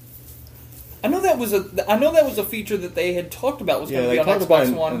 I know that was a feature that they had talked about was Yeah, going to they be on talked about Xbox it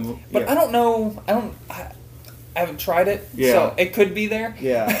in- One, but yeah. I don't know. I haven't tried it, Yeah. so it could be there.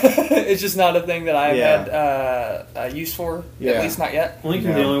 Yeah. It's just not a thing that I've Yeah. had use for, Yeah. at least not yet. I think No,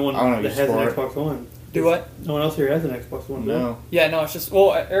 you're the only one I don't know that if has you an support Xbox One. Do what? No one else here has an Xbox One. do they? No. Yeah, no, it's just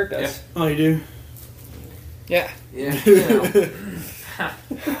Eric does. Oh, you do. Yeah, Yeah. You know.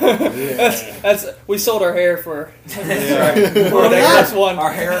 that's we sold our hair for Yeah. for an Xbox One.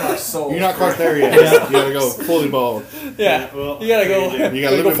 Our hair and our soul. You're not quite there yet. Yeah. You gotta go fully bald. Yeah, well, you gotta go. yeah. You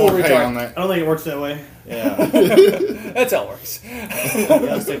got a go little bit full more pay retard. on that. I don't think it works that way. Yeah. That's how it works. You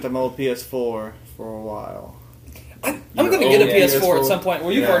gotta stick to my old PS4 for a while. I'm gonna get a old PS4 at PS4? some point.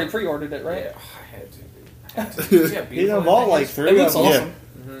 Well, you've Yeah. already pre-ordered it, right? Yeah, I had to. Dude. I had to. See how He's beautiful done bought that like is? 3 It looks of them.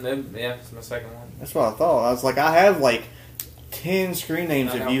 awesome. Yeah, it's my second one. That's what I thought. I was like, I have 10 screen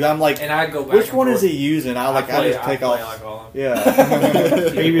names I know. of you. I'm like, And I go back. which and one is forth. he using? I just take play off. like all of them. Yeah. I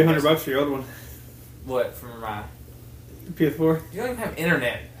give you $100 for your old one. What from my? PS4. You don't even have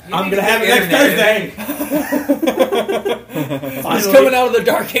internet. You I'm need gonna to have it get next Thursday. He's coming out of the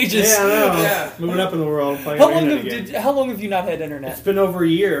dark ages. Yeah, I know. Yeah. Moving up in the world. Playing How the long internet again. how long have you not had It's internet? been over a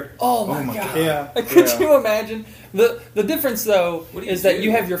year. Oh my, my god! Yeah. Could Yeah. you imagine the difference though What do you is that do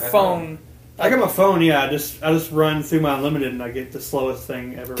you have your at phone I got my phone. Yeah, I just run through my unlimited and I get the slowest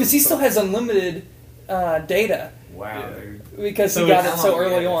thing ever. because he still has unlimited data Wow, Yeah. dude. because So he got it's- it How so long you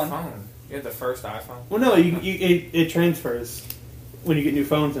early had your on. phone? You had the first iPhone. Well, no, it transfers when you get new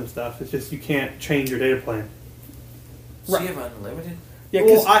phones and stuff. It's just you can't change your data plan. So Right. you have unlimited? Yeah, Well,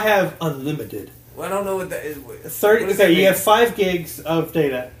 because I have unlimited. Well, I don't know what that is. 30. What does Okay, that you mean? have 5 gigs of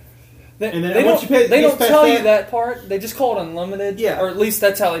data. they, and then they once don't, you pay- they you don't spend tell you that- that part. They just call it unlimited. Yeah. Or at least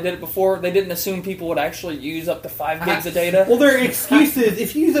that's how they did it before. They didn't assume people would actually use up to 5 gigs of data. Well, their excuse is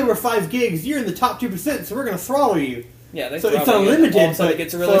if you use over 5 gigs, you're in the top 2%, so we're going to throttle you. Yeah, they So it's probably- unlimited, All of a sudden but- it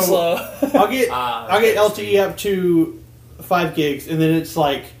gets really so- slow. I'll get that's LTE up to 5 gigs, and then it's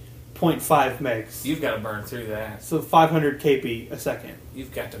like 0.5 megs. You've got to burn through that. So 500 kp a second,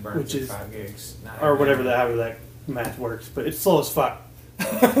 You've got to burn Which through is- 5 gigs. Not or whatever every- however that math works. But it's slow as fuck.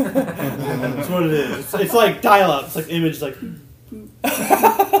 That's what it is. It's like dial-up. It's like image, like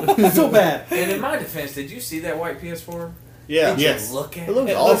it's so bad. And in my defense, did you see that white PS4? Yeah. Did you Yes. look at It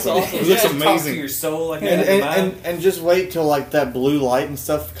looks It awesome. looks awesome. It looks Yeah, talk amazing. to your soul like And, that. and just wait till that blue light and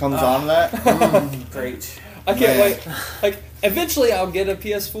stuff comes on that. Great. I can't Man. wait. Like, eventually I'll get a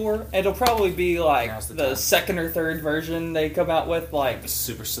PS4. It'll probably be like Now's the the time. second or third version they come out with. Like,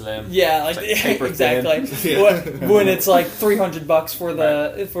 Super slim. yeah, like, It's like paper exactly. thin. When it's like $300 for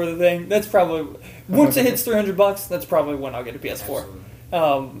the thing, that's probably once it hits $300. That's probably when I'll get a PS4.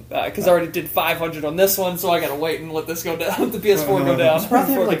 Because I already did 500 on this one, so I gotta wait and let this go down. The PS4 go down. I'm surprised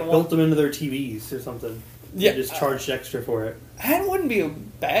they before haven't I like get the one. built them into their TVs or something. Yeah. They just charged extra for it. That wouldn't be a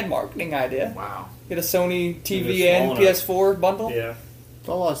bad marketing idea. Wow. Get a Sony TV They're and small enough. PS4 bundle. Yeah,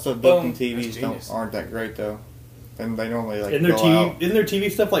 A lot of stuff built in Boom. TVs That's genius. aren't that great though, and they normally isn't their go TV out. isn't their TV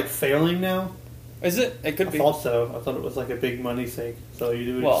stuff like failing now? Is it? It could I be. thought so. I thought it was like a big money sink. So you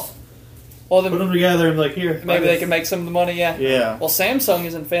do Well, just Well, put then them together and be like here. maybe they can make some of the money. Yeah. Yeah. Well, Samsung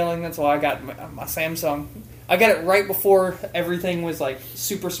isn't failing. That's why I got my Samsung. I got it right before everything was like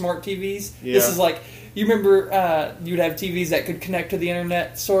super smart TVs. Yeah. This is like you remember you'd have TVs that could connect to the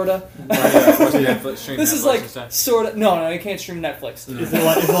internet, sorta. This is like sorta. No, you can't stream Netflix. Is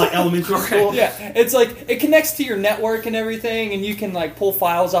it like elementary school? Yeah, it's like it connects to your network and everything, and you can like pull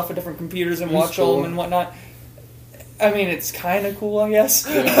files off of different computers and watch them and whatnot. I mean, it's kind of cool, I guess.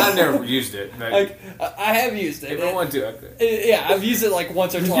 Yeah, I've never used it. Like, I have used it. If I want to, yeah, I've used it like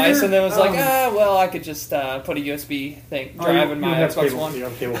once or twice, and then it was like, well, I could just put a USB drive in my Xbox One. You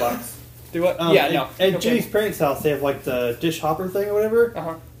have a cable box. Do what? At Jenny's parents' house, they have like the dish hopper thing or whatever.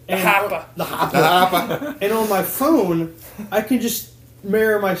 Uh-huh. The Hopper. And on my phone, I can just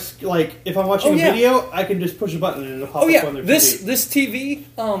mirror my if I'm watching a video, I can just push a button and it'll pop up on their TV. This TV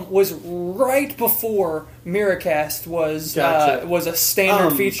was right before Miracast was a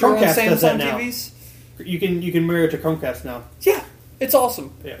standard feature Chromecast on does that Samsung now. TVs. You can mirror it to Chromecast now. Yeah, it's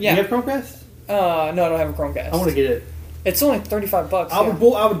awesome. Yeah. Yeah. You have Chromecast? No, I don't have a Chromecast. I want to get it. It's only $35.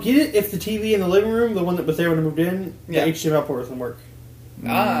 I would get it if the TV in the living room, the one that was there when I moved in, the Yeah. HDMI port doesn't work.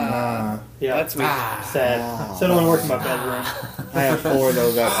 Yeah, That's weird. Sad. So I don't want to work in my bedroom. I have 4 of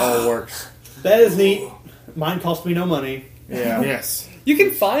those that all works. That is neat. Mine cost me no money. Yeah. Yes. You can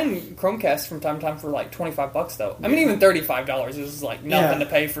find Chromecast from time to time for like $25 though. I mean, even $35 is like nothing to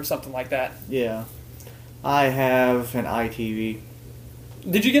pay for something like that. Yeah. I have an iTV.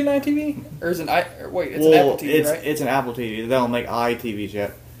 Did you get an iTV, or is it an it's an Apple TV, right? It's an Apple TV. They don't make iTVs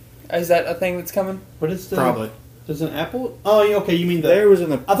yet. Is that a thing that's coming? What is the Probably. Does an Apple? Oh, yeah, okay. You mean There was in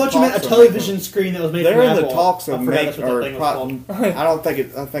the. I thought you meant a talks of television screen that was made. They're from in Apple. the talks of I forgot make that's what that or thing was called. I don't think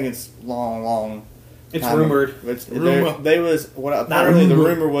it. I think it's long. It's time. rumored. They was what apparently the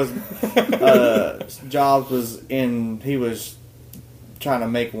rumor was. Jobs was he was trying to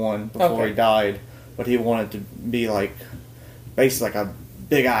make one before he died, but he wanted to be like basically like a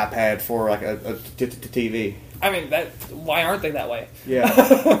big iPad for like a TV. I mean, why aren't they that way?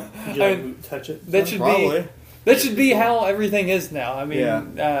 Yeah, Did you I mean, touch it? That should probably. be that should be how everything is now. I mean,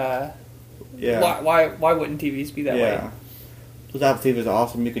 Yeah. why wouldn't TVs be that way? Those Apple TVs are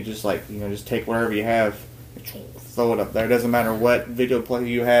awesome. You can just just take whatever you have, throw it up there. It doesn't matter what video player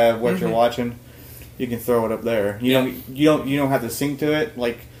you have, what you're watching. You can throw it up there. You don't have to sync to it.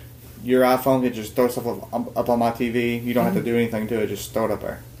 Like your iPhone can just throw stuff up on my TV. You don't have to do anything to it. Just throw it up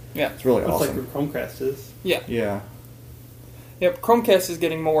there. Yeah, it's really Looks awesome. like your Chromecast is. Yeah. Yeah. Yep. Chromecast is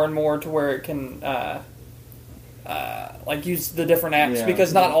getting more and more to where it can use the different apps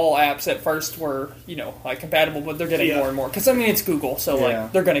because not all apps at first were compatible, but they're getting more and more. Because I mean it's Google, so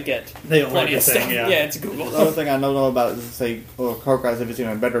they're gonna get plenty of stuff. Yeah, it's Google. The other thing I know about is Chromecast if it's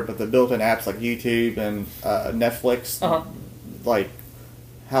even better, but the built-in apps like YouTube and Netflix, like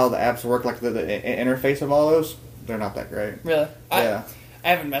how the apps work, like the interface of all those, they're not that great. Really? Yeah. I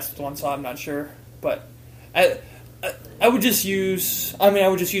haven't messed with one, so I'm not sure. But I would just use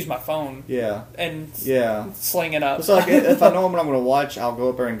my phone. Yeah. And sling it up. So like if I know what I'm going to watch, I'll go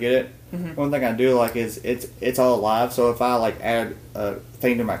up there and get it. Mm-hmm. One thing I do is it's all live. So if I add a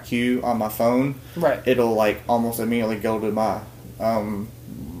thing to my queue on my phone, it'll almost immediately go to my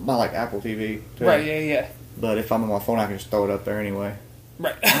my Apple TV too. Right. Yeah. But if I'm on my phone, I can just throw it up there anyway.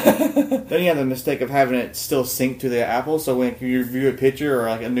 Right. Then you have the mistake of having it still sync to the Apple, so when you view a picture or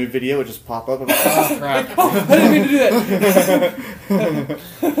a new video, it just pop up. And oh crap! I didn't mean to do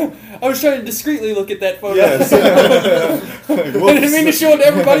that. I was trying to discreetly look at that photo. Yes. I didn't mean to show it to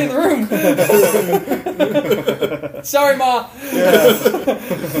everybody in the room. Sorry, Ma. Yeah.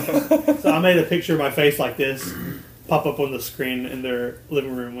 So I made a picture of my face like this pop up on the screen in their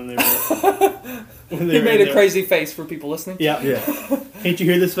living room when they were. You made a crazy face for people listening. Yeah. Can't you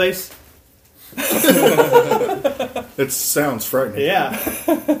hear this face? It sounds frightening. Yeah.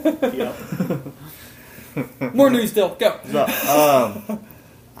 More news, Dill. Go.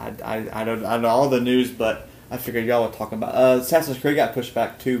 I don't know all the news, but I figured y'all were talking about Assassin's Creed got pushed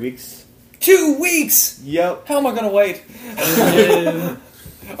back 2 weeks. 2 weeks. Yep. How am I gonna wait?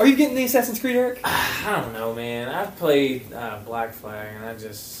 Are you getting the Assassin's Creed, Eric? I don't know, man. I've played Black Flag, and I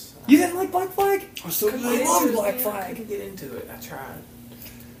just... You didn't like Black Flag? I love Black Flag. I couldn't get into it. I tried.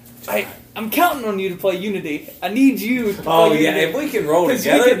 I'm counting on you to play Unity. I need you to play Unity. If we can roll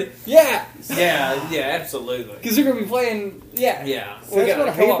together. Yeah, absolutely. Because they're going to be playing, Yeah. That's what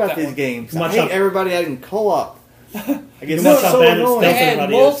I hate about these games. I hate everybody adding co-op. They add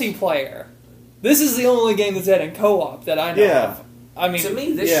else. multiplayer. This is the only game that's adding co-op that I know of. I mean, to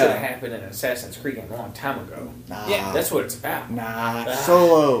me, this should have happened in Assassin's Creed game a long time ago. Nah. That's what it's about.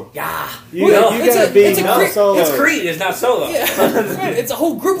 Solo. Yeah. You gotta be solo. It's Creed, it's not solo. Yeah. It's a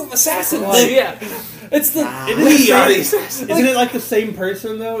whole group of assassins. It's the We are the assassins. Isn't it like the same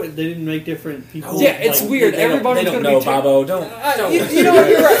person though? They didn't make different people. Yeah, it's weird. They Everybody's don't gonna know, be Bobo. Don't. you know what?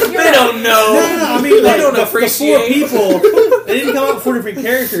 You're right. They don't know. No, I mean, like, don't the 4 appreciate. people, they didn't come out with 4 different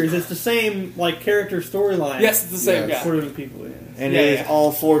characters. It's the same, like, character storyline. Yes, it's the same Yes. guy. 4 different people, yeah. And Yeah, it is yeah.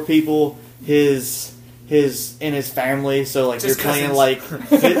 all 4 people. His family. So like Just you're playing cousins. like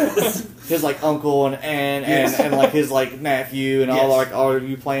his like uncle and aunt and like his like nephew and all. Yes. Like, are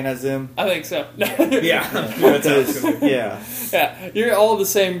you playing as them? I think so. Yeah. Because, yeah. Yeah, you're all the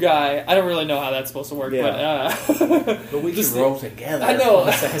same guy. I don't really know how that's supposed to work, Yeah. But we Just- can roll together. I know. on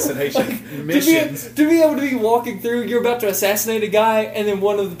assassination to missions. be able to be walking through, you're about to assassinate a guy, and then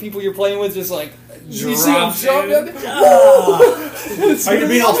one of the people you're playing with just like you see him Drops jump. in. Are you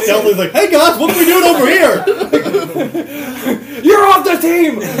being all stealthy like, hey guys, what are we doing over here? You're off the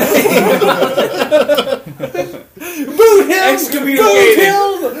team. Boot him! Excommunicated. Boot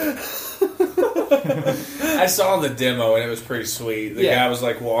him! I saw the demo and it was pretty sweet. The Yeah. guy was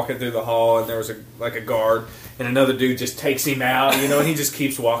like walking through the hall and there was a guard and another dude just takes him out, and he just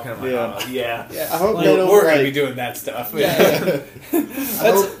keeps walking. I'm like, Yeah. oh, yeah. I hope Like, they don't. We're gonna like, be doing that stuff. Yeah,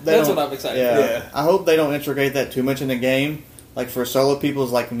 that's what I'm excited Yeah. for. Yeah. I hope they don't integrate that too much in the game. Like for solo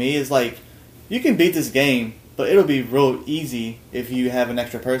peoples like me, is like you can beat this game, but it'll be real easy if you have an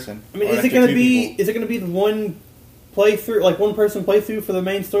extra person. I mean, or is an it extra going to 2 be people. is it going to be the one playthrough, like one person playthrough for the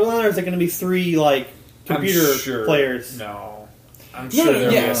main storyline, or is it going to be 3 like computer I'm sure, players? No. I'm No, sure no,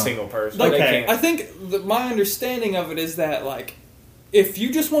 there'll yeah. be a single person. Like, They Okay. can't- I think my understanding of it is that like if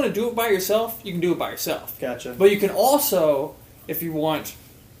you just want to do it by yourself, you can do it by yourself. Gotcha. But you can also, if you want,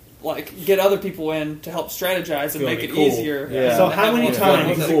 like get other people in to help strategize and It's gonna make be it cool. easier. Yeah. So how many Have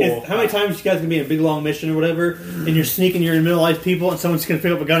times? more Cool. How many times you guys gonna be in a big long mission or whatever, and you're sneaking, you're in the middle of people, and someone's gonna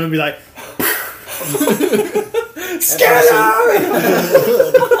pick up a gun and be like,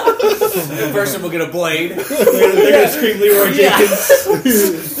 The person will get a blade. they're gonna scream Leroy Jenkins.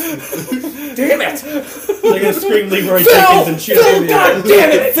 Damn it! They're gonna scream Leroy Jenkins and shoot Phil, him. God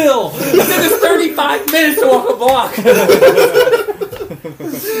damn it, Phil! It took us 35 minutes to walk a block.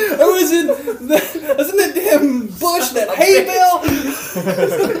 I was in the damn bush, that hay bale. I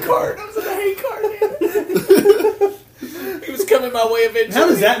was in the hay cart. He was coming my way eventually. How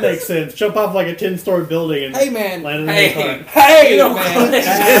does that make sense? Jump off like a 10-story building and Hey man, land in the Hey. car. hey You don't man.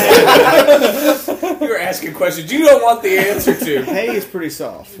 You were asking questions you don't want the answer to. Hay is pretty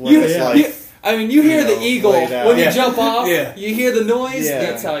soft. When You, it's Yeah. like, I mean, you hear the eagle laid out. when you Yeah. jump off. Yeah. You hear the noise. Yeah.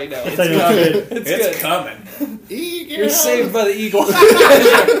 That's how you know it's That's how you know good. it's good. It's It's good. coming. You're saved by the eagle.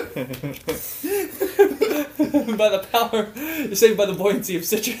 By the power. You're saved by the buoyancy of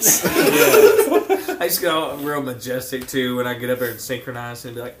citrus. I just go real majestic too when I get up there and synchronize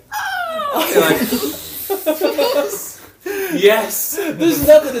and be like, oh! And like, yes. There's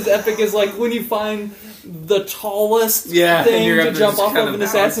nothing as epic as like when you find the tallest Yeah, and thing you're to up there jump just off kind of of in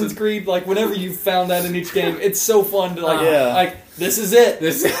Assassin's balancing. Creed. Like whenever you found that in each game, it's so fun to like, Yeah. like this is it.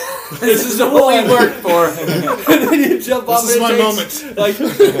 This is the what one. we worked for. And then you jump off. This is and my it moment. takes, like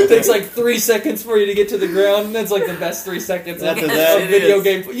it takes like 3 seconds for you to get to the ground. And that's like the best 3 seconds of After that, of video is.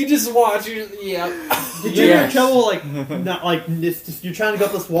 game. You just watch. You just, yeah. Did you ever have trouble like not like you're trying to go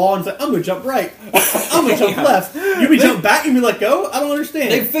up this wall and say, I'm gonna jump right, I'm gonna jump left. You be jump back and be like, go? I don't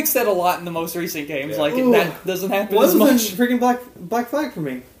understand. They fixed that a lot in the most recent games. Like Ooh. that doesn't happen What as was in much. freaking Black Flag for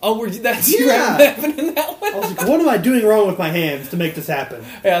me? Oh, that's Yeah. you haven't happened in that one. I was like, what am I doing wrong with my hands to make this happen?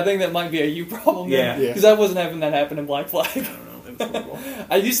 Yeah, I think that might be a you problem. Yeah. Yeah. Because I wasn't having that happen in Black Flag.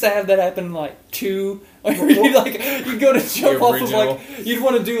 I used to have that happen in like 2, where you like you go to jump The off of original. like you'd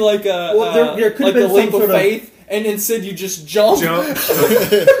want to do like a Well, there could like have the been leap some of sort of- faith, and instead you just jump. Jump. There could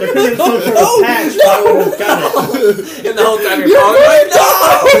have been some sort of patch that I would have got it. And the whole time you're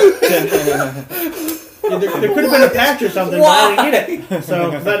falling. Yeah, there could have been a patch or something, but I didn't get it. So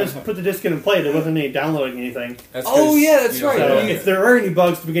 'cause I just put the disc in and played. There wasn't any downloading anything. That's Oh, 'cause yeah, that's you don't right. So know. if there are any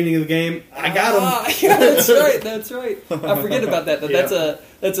bugs at the beginning of the game, I got them. Yeah, that's right. That's right. I forget about that.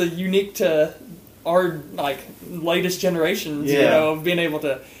 That's a unique to our like latest generations. You Yeah. know, of being able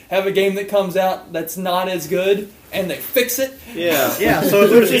to have a game that comes out that's not as good and they fix it. yeah. Yeah, so if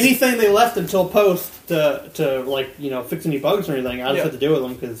there's anything they left until post to like fix any bugs or anything, I just Yeah. had to deal with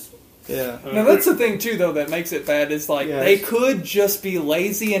them because Yeah. Now that's the thing too, though, that makes it bad. Is like Yeah, they it's- could just be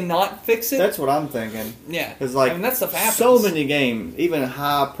lazy and not fix it. That's what I'm thinking. Yeah, It's like I mean, that stuff happens. so many games, even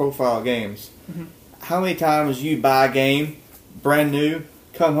high-profile games. How many times you buy a game, brand new,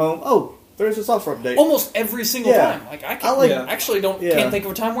 come home, oh, there's a software update. Almost every single Yeah. time. Like I actually don't Yeah. can't think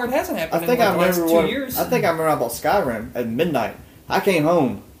of a time where it hasn't I happened think in I like the last remember 2 years. I think I remember I bought Skyrim at midnight. I came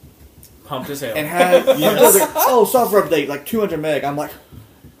home Pumped as hell. and had software update like 200 meg. I'm like,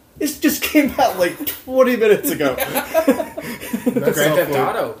 It just came out like 20 minutes ago. Grand Theft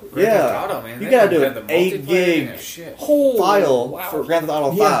Auto. Grand Theft Auto, man. You They gotta do have an the 8 multiplayer gig and shit. Whole file for Grand Theft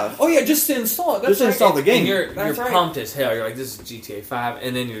Auto 5. Oh yeah, just to install it. That's Just install the game. And you're That's right. pumped as hell. You're like, this is GTA 5,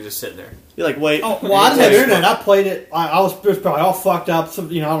 and then you're just sitting there. You're like, wait. Oh, well, I didn't have internet. I played it. I was probably all fucked up. So, I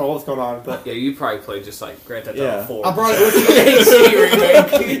don't know what's going on, but Yeah, you probably played just like Grand Theft Yeah. Auto 4. I brought it with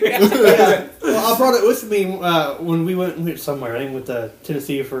me. yeah. Well, I brought it with me when we went somewhere. I think with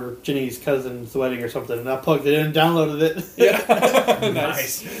Tennessee for Jenny's cousin's wedding or something, and I plugged it in and downloaded it. Yeah.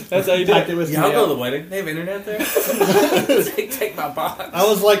 Nice. That's how you do Packed it. it with me. Yeah, I'll go to the wedding. They have internet there? take my box. I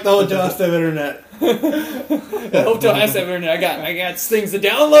was like the hotel has to have internet. The hotel has to have internet. I got things to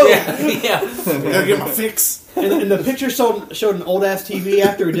download. Yeah. Gotta get my fix. And the picture showed an old ass TV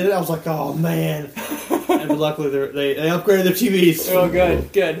after we did it. I was like, oh man. And luckily they upgraded their TVs. Oh,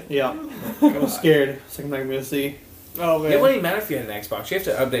 good. Yeah. I was scared. It's like I'm not gonna be able to see. Oh man. It wouldn't even matter if you had an Xbox. You have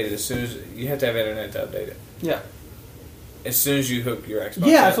to update it as soon as you have to have internet to update it. Yeah. As soon as you hook your Xbox.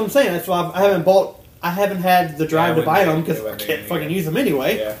 Yeah, up. that's what I'm saying. That's why I haven't had the drive to buy them because I can't fucking use them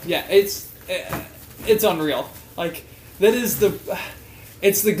anyway. Yeah. Yeah, it's unreal. Like that is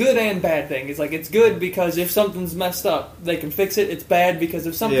it's the good and bad thing. It's like it's good because if something's messed up, they can fix it. It's bad because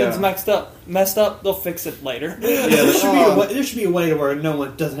if something's Yeah. messed up, they'll fix it later. Yeah, There should be a way to where no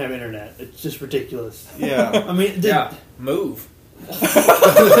one doesn't have internet. It's just ridiculous. yeah. I mean, Yeah. Move.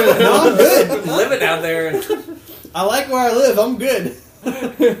 no, I'm good. Living out there. I like where I live. I'm good.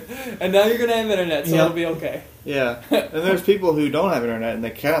 And now you're gonna have internet, so Yep. it'll be okay. Yeah. And there's people who don't have internet and they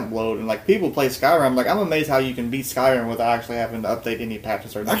can't load. And like people play Skyrim. Like I'm amazed how you can beat Skyrim without actually having to update any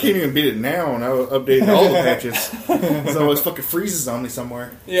patches or I nothing. can't even beat it now, and I updated all the patches. So it always fucking freezes on me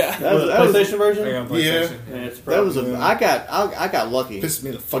somewhere. Yeah. That was PlayStation version. Are you on Yeah. PlayStation? Yeah, it's that was probably- I got lucky. Pisses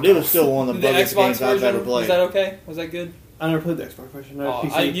me the But fuck it was off. still one of the The biggest Xbox games I've ever version, was played. that okay? Was that good? I never played the Xbox version. No, Oh,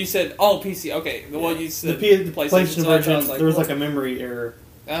 PC. you said PC. Okay, well you the said PlayStation so I version, was there was like a memory error.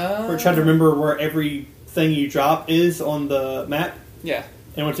 uh, We're trying to remember where everything you drop is on the map, yeah.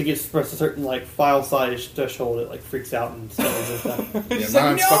 and once it gets past a certain like file size threshold, it like freaks out and stuff. And stuff. Yeah, It's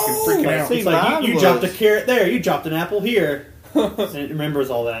mine's like, fucking no! freaking Like, out. See, it's like mine you dropped a was- carrot there, you dropped an apple here, and it remembers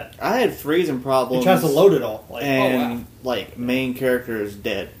all that. I had freezing It problems. tries to load it all. Like, and like main character is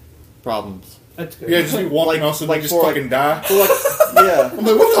dead problems. that's good. Yeah, just be walking, Like- also like they just for, fucking die. So, like, yeah, I'm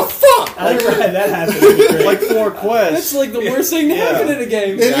like, what the fuck? I never had that happen. It was great. like for That's quests. like the worst thing to Yeah. happen in a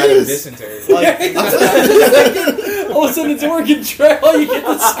game. It Died of is. dysentery. Like, All of a sudden it's a working trail, you get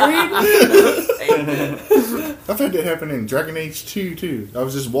the screen. I've had that happen in Dragon Age 2 too. I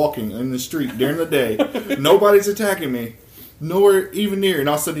was just walking in the street during the day. Nobody's attacking me. Nowhere even near. And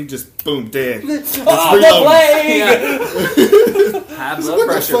all of a sudden he just, boom, dead. Oh, the plague! Yeah. High blood What the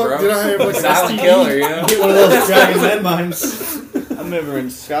pressure, fuck bro. did I have, like, Silent STD? killer, you know? Get one of those dragon landmines. I remember in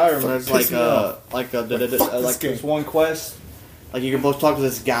Skyrim, there's Piss me off. like Fuck this this game. one quest. Like you're supposed to talk to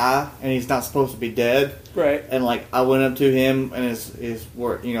this guy, and he's not supposed to be dead. Right. And like I went up to him and his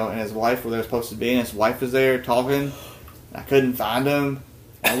work, and his wife where they're supposed to be, and his wife was there talking. I couldn't find him.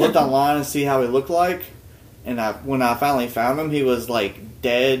 I looked online and see how he looked like, and when I finally found him, he was like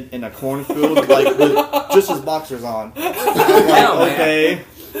dead in a cornfield, like with just his boxers on. I'm like, Hell, man. okay,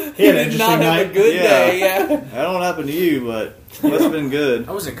 He had an Did interesting not have a night. good Yeah. day, yeah. that don't happen to you, but must have been good.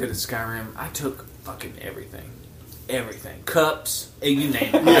 I wasn't good at Skyrim. I took fucking everything. Everything. Cups, you name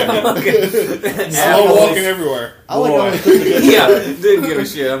it. Yeah. Slow Apples. walking everywhere. I like Boy. only took the good Yeah, stuff. didn't give a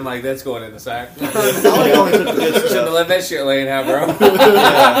shit. I'm like, that's going in the sack. I like only took the good Shouldn't have stuff. left that shit laying out, bro.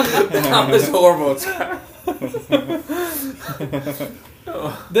 Yeah. I was horrible at Skyrim.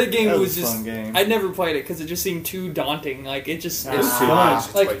 That game That was was a just. fun game. I never played it because it just seemed too daunting. Like, it just. Ah. It's Too much.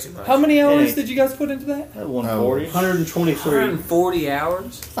 It's like, way too much. how many hours Yeah. did you guys put into that? 140. 123. 140 hours?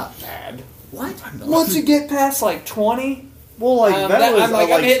 It's not bad. What? Once you get past like 20, Well, like that was I'm like,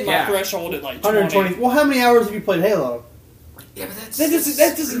 I'm hitting my yeah. threshold at like 20. 120. Well, how many hours have you played Halo? Yeah, but that's...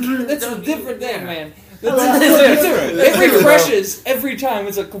 That's a different thing, Yeah. man. It It refreshes every time.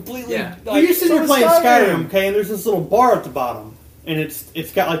 It's a completely. Yeah. Well, you're sitting there so playing does Skyrim, okay, and there's this little bar at the bottom, and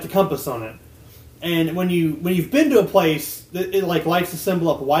it's got like the compass on it. And when you've been to a place, it like lights the symbol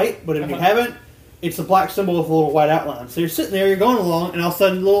up white, but if you haven't, it's a black symbol with a little white outline. So you're sitting there, you're going along, and all of a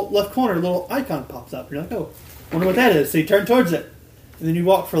sudden, the little left corner, a little icon pops up. You're like, oh, wonder what that is. So you turn towards it, and then you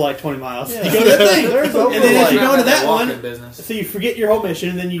walk for like 20 miles. Yeah. You go to that thing, There's and then as you overlay. go into that Walking one, business. so you forget your whole mission,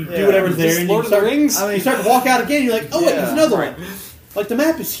 and then you Yeah. do whatever's there, Just and Lord you of the start, Rings? you start to walk out again. You're like, oh wait, Yeah. there's another Right. one. Like the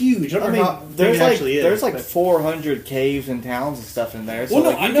map is huge. I don't I know mean, how big there's it like actually is. there's like but- 400 caves and towns and stuff in there. So Well, no,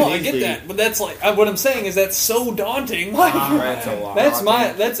 like, I you know, can I get easily- that, but that's like what I'm saying is that's so daunting. Like, That's a lot. that's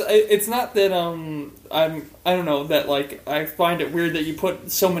my it's not that I don't know, that like I find it weird that you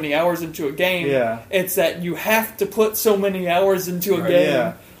put so many hours into a game. Yeah. It's that you have to put so many hours into a game.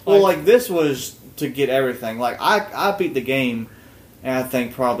 Yeah. Well, like this was to get everything. Like I beat the game, and I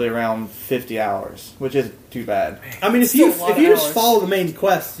think probably around 50 hours, which isn't too bad. I mean, if Still you a lot of just hours. follow the main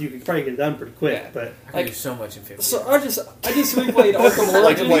quests, you can probably get it done pretty quick. Yeah. But I can do so much in 50. So I just replayed Arkham I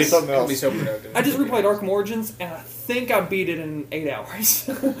like to play Origins. something It'll be else. so productive. I just replayed Arkham Origins, and I think I beat it in 8 hours.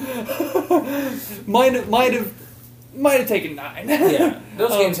 might have taken 9. Yeah,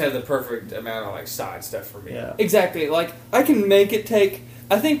 those games have the perfect amount of like side stuff for me. Yeah. Exactly. Like I can make it take.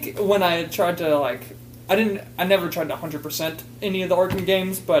 I think when I tried to like, I never tried to 100% any of the Arkham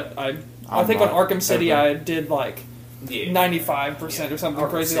games, but I think on not Arkham City ever. I did like Yeah. 95% or something Arkham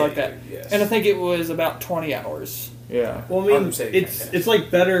crazy City, like that. yes. And I think it was about 20 hours. Yeah. well, I mean, Arkham City, fantastic. it's like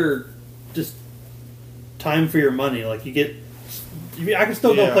better just time for your money. Like you get, I can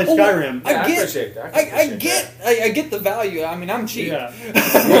still go Yeah. play Oh, Skyrim. I Yeah, get- appreciate that. I get the value. I mean, I'm cheap. Yeah.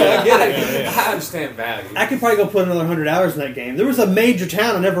 I get it. I understand value. I could probably go put another 100 hours in that game. There was a major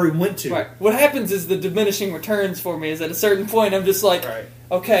town I never even went to. Right. What happens is the diminishing returns for me is at a certain point I'm just like, Right.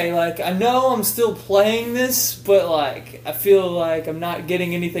 okay, like I know I'm still playing this, but like I feel like I'm not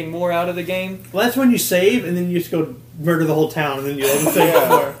getting anything more out of the game. Well, that's when you save, and then you just go murder the whole town, and then you save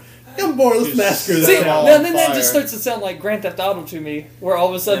more. Come bored, let's massacre See, that town. then that fire. just starts to sound like Grand Theft Auto to me, where all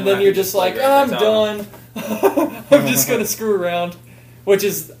of a sudden And then I you're could just just play like, Grand I'm Theft done. I'm just gonna screw around, which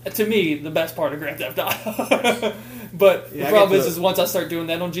is to me the best part of Grand Theft Auto. But Yeah, the I problem get is once I start doing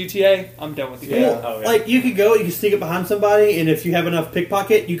that on GTA, I'm done with the game. Yeah. Oh, yeah. Like, you could go, you can sneak up behind somebody, and if you have enough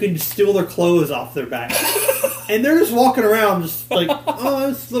pickpocket, you can just steal their clothes off their back. And they're just walking around, just like, oh,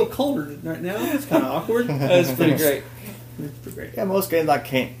 it's a little colder right now. It's kind of awkward. That's pretty great. It's pretty great. Yeah, most games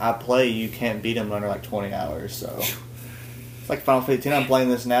I play, you can't beat them under like 20 hours. So it's like Final 15. I'm playing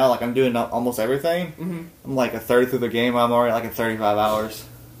this now. Like I'm doing almost everything. Mm-hmm. I'm like a third through the game. I'm already like at 35 hours,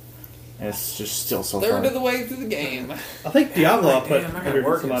 and it's just still so Third fun. of the way through the game. I think Diablo I put Damn, I got 100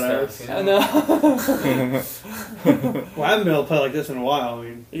 work some and odd stuff. hours. You know? I know. Well, I haven't been able to play like this in a while. I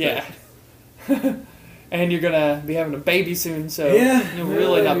mean, Yeah. And you're gonna be having a baby soon, so Yeah. you'll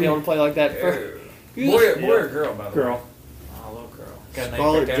really not be able to play like that. For, Boy or girl, by the way? girl, Oh, little girl. Got a name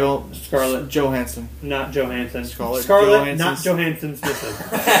Scarlett picked out? Scarlett. Johansson. not Johansson. Scarlett not Johansson Smithson.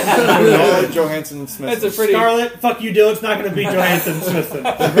 Scarlett Johansson Smith. that's a pretty. Scarlett, fuck you, Dylan. It's not going to be Johansson Smithson.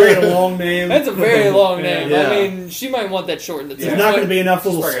 It's a very long name. That's a very long name. Yeah. I mean, she might want that shortened. At There's some not point. going to be enough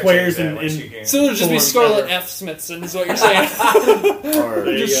little She's probably squares gonna and. change that when she can. So it'll just be forms Scarlett ever. F. Smithson, is what you're saying. Or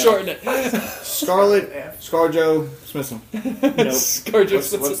There you Just go. shorten it. Scarlett Scarjo Smithson. Nope. Scourge What's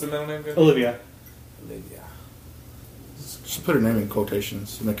Smithson. the middle name? Olivia. Olivia. She put her name in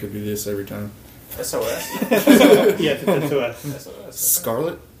quotations, and that could be this every time. SOS. Yes, it's SOS. SOS.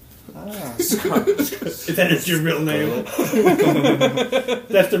 Scarlet? Ah. If that is your real name.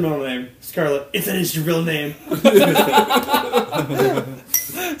 That's their middle name. Scarlett. If that is your real name.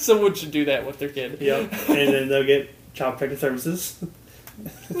 Someone should do that with their kid. Yep. And then they'll get child protective services.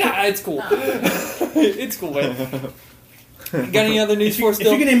 Nah, it's cool. It's cool, man. Got any other news for us If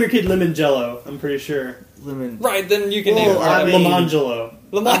you still? can name your kid Lemon Jello, I'm pretty sure. Lemon. Right, then you can Well, name it. I mean- Lamangelo.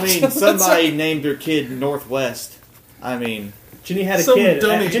 I mean, somebody named their kid Northwest. I mean, Jenny had a Some kid.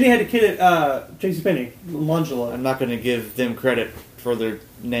 dummy. Jenny had a kid at JCPenney. Lamangelo. I'm not going to give them credit for their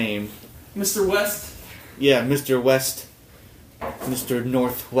name. Mr. West. Yeah, Mr. West. Mr.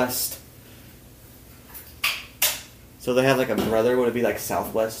 Northwest. So they have like a brother. Would it be like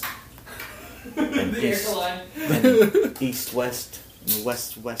Southwest? And The East, airline. and East West. And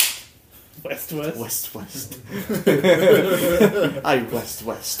West West. West. West West. I West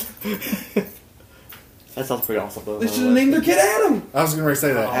West. That sounds pretty awesome. Though. They should have named their kid Adam. I was going to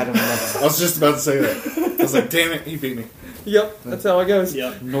say that. Adam West. I was just about to say that. I was like, damn it, you beat me. Yep, that's how it goes.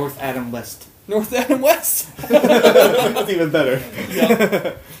 Yep. North Adam West. North and West. That's even better.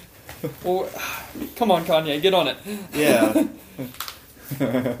 Yep. Well, come on, Kanye, get on it. Yeah.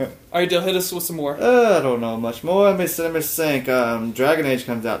 All right, Dale, hit us with some more. I don't know much more. Let me think. Dragon Age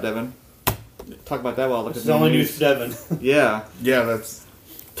comes out, Devin. Talk about that while I look This at is the only news. news for Devin. Yeah. Yeah,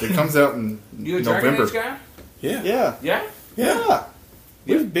 it comes out in You a Dragon November. Age guy? Yeah. Yeah. Yeah? Yeah.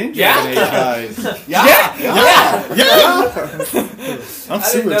 We've been Yeah. Dragon Age guys. I'm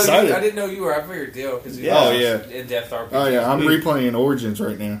super excited. I didn't know you were. I figured deal because Yeah. Oh, yeah. in-depth RPG. Oh, yeah, I'm replaying Origins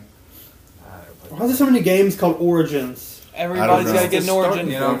right now. Why are there so many games called Origins? Everybody's know. got to get an origin.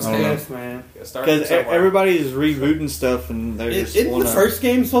 You know what I'm saying? Yes, man. Because everybody's rebooting stuff and they just Isn't want the first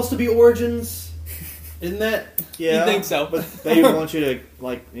game supposed to be Origins? Isn't that? Yeah. You think so? But they want you to,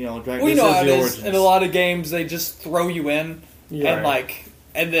 like, Dragon We Age know is how it the is. origins. In a lot of games, they just throw you in Yeah. and, like,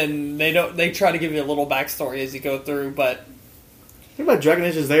 and then they try to give you a little backstory as you go through, but The thing about Dragon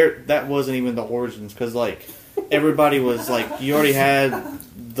Age is that wasn't even the origins, because, like, everybody was, like, you already had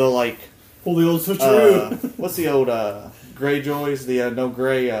the, like... Pull the old switcheroo. What's the old, Greyjoys? The,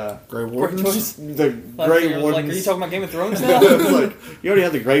 Grey Wardens? The Grey Wardens. Like, are you talking about Game of Thrones now? Like, you already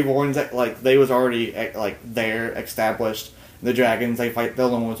had the Grey Wardens that, like, they was already, like, there, established. The dragons, they're the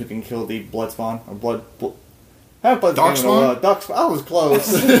only ones who can kill the Bloodspawn, or I haven't played this game in a while. Darkspawn? I was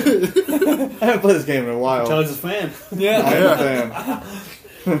close. I haven't played this game in a while. Charlie's a fan. Yeah. I am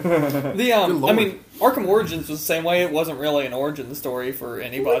a fan. I mean, Arkham Origins was the same way. It wasn't really an origin story for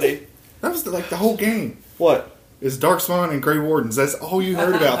anybody. That was like the whole game. What? Is Darkspawn and Grey Wardens. That's all you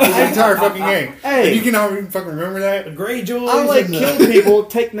heard about through the entire fucking game. Hey. And you cannot even fucking remember that? The Greyjoys. I like and kill people,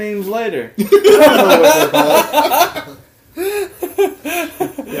 take names later. I don't know what they're called.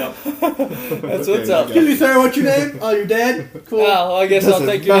 Yeah. That's what's up. Excuse me, sir. What's your name? Oh, you're dead. Cool. Well, I guess I'll Doesn't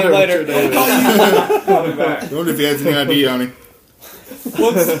take your name matter later. what your name is. I wonder if he has any ID on him.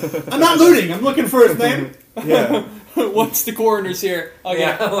 I'm not looting. I'm looking for his name. Yeah. Once the coroner's here, I'll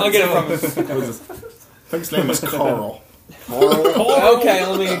get it from him. I think his name was Carl. Okay,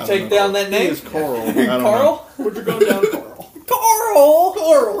 let me take down that He name. is Coral. I don't know. Carl? Put your gun down, Carl.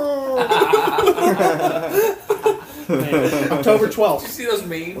 October Did you 12th. see those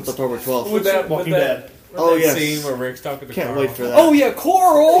memes? What's October 12th? With that, Walking with that, Dead. with Oh, that yes. scene where Rick's talking to Can't Carl. wait for that. Oh yeah,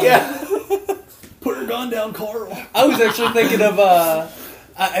 Coral. Yeah. Put your gun down, Carl. I was actually thinking of.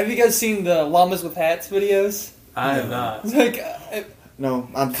 Have you guys seen the Llamas with Hats videos? I have not. It's like No,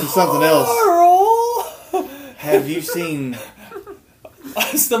 I'm something else. Coral. Have you seen... My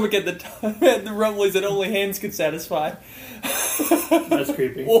stomach at the time had the rumblies that only hands could satisfy. That's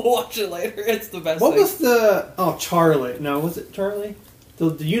creepy. We'll watch it later. It's the best. What thing. was the... Oh, Charlie. No, was it Charlie?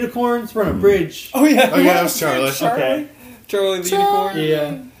 The unicorns were on a bridge. Oh yeah. Oh, yeah, that was Charlie. Okay. Charlie the unicorn.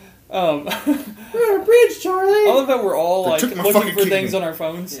 Yeah. We're on a bridge, Charlie. I love how we're all They like took my looking fucking for things kidney. on our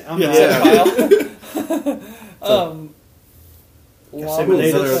phones. Yeah, I'm Except Kyle. Say what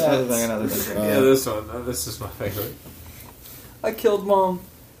day Llamas it with is. Hats. Yeah, this one. This is my favorite. I killed Mom.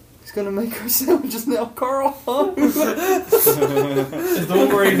 He's gonna make her sandwiches now, Carl. Is the one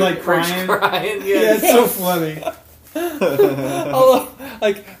where he's like crying? Crying, Yeah, it's so funny. Although,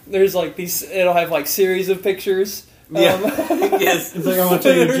 like, there's like these. It'll have like series of pictures. Yes. It's like I want to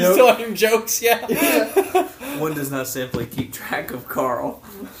tell you a They're joke. telling jokes. Yeah. One does not simply keep track of Carl.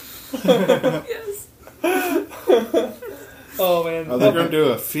 Yes. Oh man. Are they going to do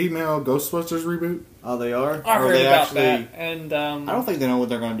a female Ghostbusters reboot? Oh, they are? I Or heard they about actually... that, and I don't think they know what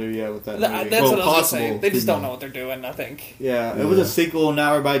they're going to do yet with that movie. that's Well, what I was gonna possible say. They just don't female. know what they're doing. I think. Yeah, it was a sequel, and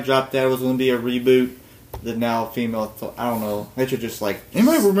now everybody dropped that. It was going to be a reboot. That now female... I don't know. They should just, like...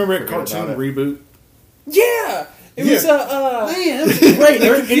 Anybody remember that forget cartoon about it. reboot? Yeah. It was Man, that was great.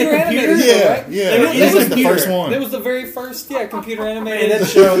 They're in computer a animated computer. show, right? Yeah. They were It in was the like the computer. first one. It was the very first, computer And animated. that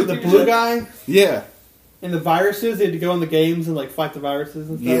show, the blue guy Yeah. and the viruses, they had to go in the games and like fight the viruses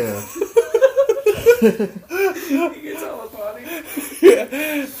and stuff. Yeah. He gets all funny.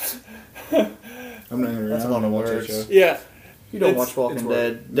 I'm not even That's a I lot don't of watch that words. show. Yeah. You don't It's- watch Walking it's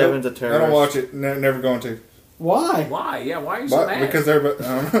Dead. Devin's a I terrorist. don't watch it. Never going to. Why? Why? Yeah, why are you so But, mad? because they're.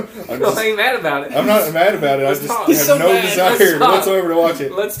 I ain't mad about it. I'm not mad about it. I Let's just talk. have He's so no mad. desire Let's talk. whatsoever to watch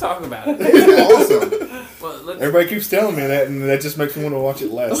it. Let's talk about it. It's awesome. Well, let's, Everybody keeps telling me that, and that just makes me want to watch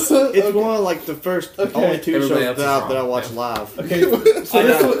it less. It's one of like the first only two Everybody shows else is that I wrong. watch live. Okay, so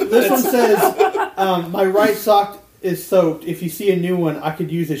this one says, my right sock is soaked. If you see a new one, I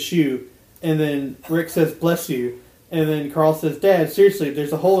could use a shoe. And then Rick says, bless you. And then Carl says, Dad, seriously,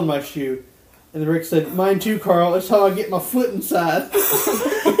 there's a hole in my shoe. And then Rick said, mine too, Carl. That's how I get my foot inside.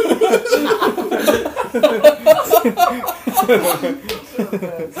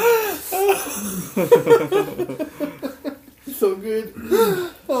 So good.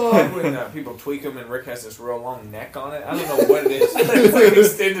 when people tweak them and Rick has this real long neck on it. I don't know what it is. It's like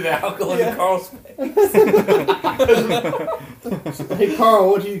extended out going to Carl's face. Hey, Carl,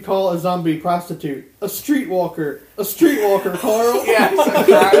 what do you call a zombie prostitute? A streetwalker. A streetwalker, Carl. Yeah, he's like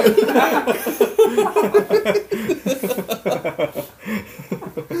crying.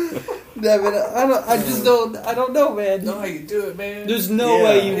 Devin, I don't know, man. No, how you do it, man. There's no Yeah.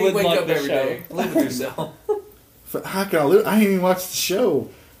 way you You would wake like up the every show. day. Live with yourself. How can I live? I ain't even watched the show.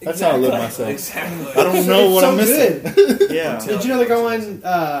 That's how I live myself. Exactly. I don't know what so I'm missing. good. Yeah. Did you know they're going,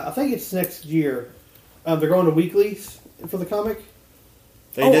 I think it's next year, they're going to weeklies for the comic?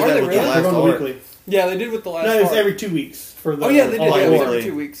 They Oh, did are that they with really? the They're last going to arc. weekly. Yeah, they did with the last. No, it's part. every 2 weeks for the. Oh yeah, they did. all Yeah, it was four. every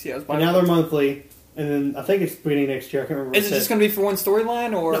 2 weeks. Yeah, it was And now they're bi-weekly. monthly, and then I think it's beginning next year. I can't remember. Is it just going to be for one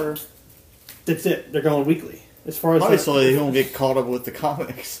storyline, or That's it. They're going weekly. As far as Obviously, he won't get caught up with the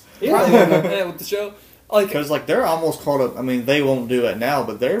comics. Yeah, with the show. Like, Because, like, they're almost caught up. I mean, they won't do it now,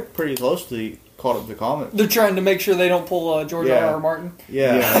 but they're pretty close to caught up to the comics. they're trying to make sure they don't pull George Yeah. R. R. Martin.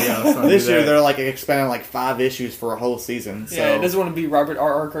 Yeah. let's not This do year, that. they're, like, expanding, like, 5 issues for a whole season. So. Yeah, it doesn't want to be Robert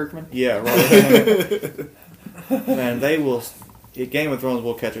R. R. Kirkman. Yeah, right. Man, they will. Game of Thrones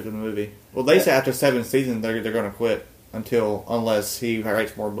will catch up to the movie. Well, they say after 7 seasons they're going to quit unless he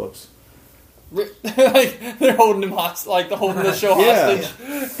writes more books. Like, they're holding him hostage, like they're holding the show Yeah. hostage.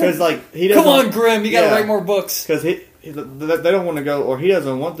 Because like he doesn't. Come on, Grimm, you got to Yeah. write more books. Because they don't want to go, or he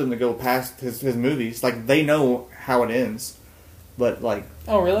doesn't want them to go past his movies. Like they know how it ends, but like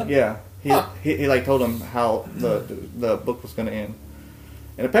Oh, really? yeah, Huh. he like told them how the book was going to end.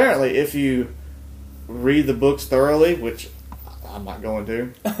 And apparently, if you read the books thoroughly, which I'm not going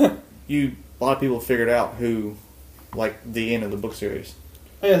to, a lot of people figured out who like the end of the book series.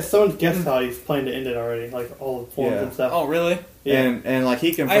 Oh, yeah, someone guessed how he's planning to end it already, like all the forms Yeah. and stuff. Oh, really? Yeah. And like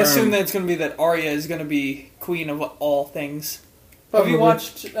he confirmed. I assume that it's going to be that Arya is going to be queen of all things. Probably. Have you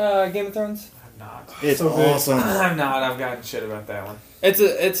watched Game of Thrones? I'm not. It's So good. awesome. I'm not. I've gotten shit about that one.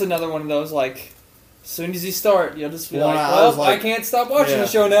 It's another one of those, like, as soon as you start, you'll just be Well, like, I well, was like- I can't stop watching Yeah. the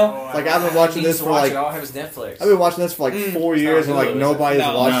show now. Oh, Like, I've been watching he needs this to for, watch like- it. All I have is Netflix. I've been watching this for like 4 years, and like Hulu, is it? nobody's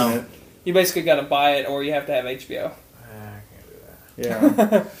No. watching No. it. You basically got to buy it, or you have to have HBO. I can't do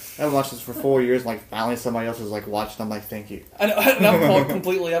that. Yeah, I've watched this for 4 years, and like finally somebody else was like watching. I'm like, thank you. I know, and I'm caught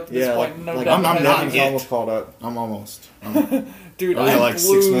completely up at this Yeah, point. like, No like doubt I'm about not it. yet. almost caught up. I'm almost. Dude, I got I like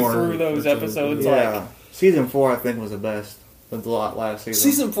blew 6 more through those episodes. Yeah, Like, season 4 I think was the best. The last season.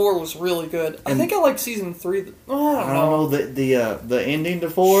 season 4 was really good. I And- think I like season 3. I don't I know. don't know the ending to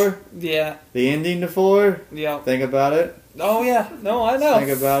 4. Yeah, The ending to 4. yeah. Think about it. Oh, yeah. No, I know.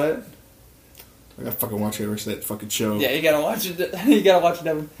 Think about it. I gotta fucking watch every that fucking show. Yeah, you gotta watch it. You gotta watch it,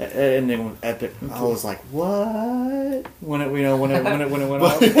 Devin. That ending was epic. I was like, what? When it went out.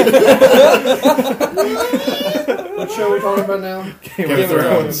 What show are we talking about now? Game of Game of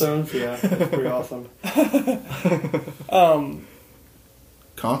Thrones. Thrones. Yeah, that's pretty awesome.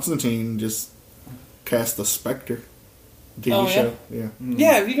 Constantine just cast the Spectre TV Oh, yeah? show. Yeah.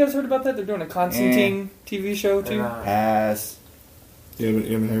 Yeah, have you guys heard about that? They're doing a Constantine TV show, too. Pass. You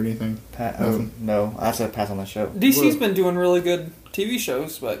haven't heard anything? Nothing. No, I said pass on the show. DC's been doing really good TV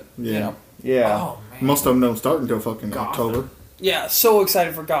shows, but, you Yeah. know. Yeah. Oh man. Most of them don't start until fucking Gotham. October. Yeah, so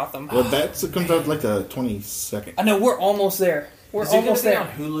excited for Gotham. Well, that comes out like the 22nd. I know, we're almost there. We're Is it gonna almost be there. on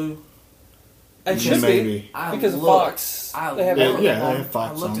Hulu? It should be. Maybe. I Because of looked. Fox. I They have Yeah, it. yeah, they have I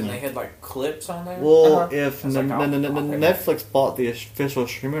Fox looked on and there. they had like clips on there. Well, Uh-huh. if That's like, Netflix bought the official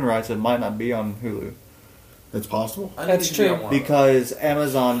streaming rights, it might not be on Hulu. It's possible. I need That's to be true. on one of those. Because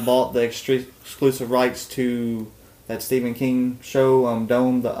Amazon bought the exclusive rights to that Stephen King show,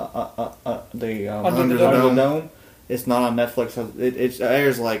 Dome, the Under the Under Dome. the Dome. It's not on Netflix. So it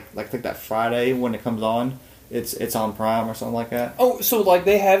airs like I think that Friday when it comes on. It's on Prime or something like that. Oh, so, like,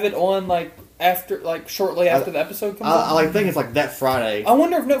 they have it on, like, after, like, shortly after the episode comes I out? like think it's like that Friday. I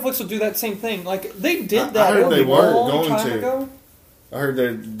wonder if Netflix will do that same thing. Like, they did I that heard a they were long going time to. ago. I heard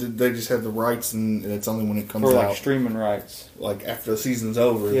they just have the rights, and it's only when it comes For like out, streaming rights. like after the season's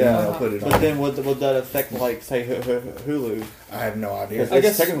over, Yeah. then they'll put it But on. then would that affect like say Hulu? I have no idea. Because I it's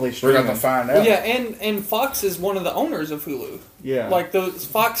guess technically We're streaming. gonna find Well, out. yeah, and Fox is one of the owners of Hulu. Yeah. Like, those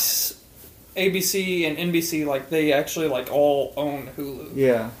Fox, ABC, and NBC, like, they actually, like, all own Hulu.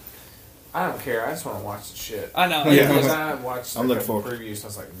 Yeah. I don't care. I just want to watch the shit. I know. Yeah. Because I watched I'm the looking couple forward. previews. And I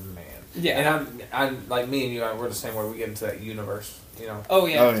was like, man. Yeah. And I'm like me and you. We're the same way. We get into that universe. You know. Oh,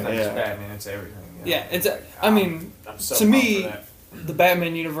 yeah. Oh, It's not just yeah. Batman. It's everything. you know? Yeah, it's. I mean, I'm so to pumped me, for that. the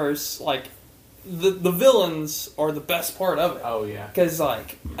Batman universe, like, the villains are the best part of it. Oh yeah. Because,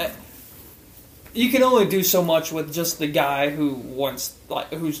 like, you can only do so much with just the guy who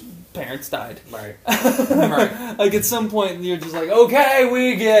whose parents died. Right. Right. Like, at some point, you're just like, okay,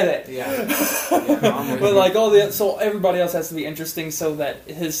 we get it. Yeah. Yeah, I'm with But, you. like, so everybody else has to be interesting so that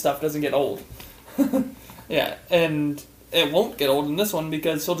his stuff doesn't get old. Yeah, and it won't get old in this one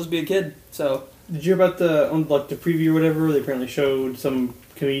because he'll just be a kid, so... Did you hear about the preview or whatever? They apparently showed some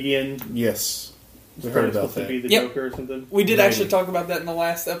comedian Yes, we who's heard about supposed to that. be the Yep. Joker or something. We did Maybe. actually talk about that in the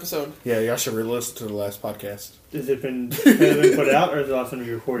last episode. Yeah, y'all should re-listen to the last podcast. Has it been put out, or is the last one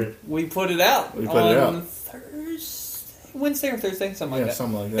you recorded? We put it out We put on it out. Wednesday or Thursday, something Yeah, like that.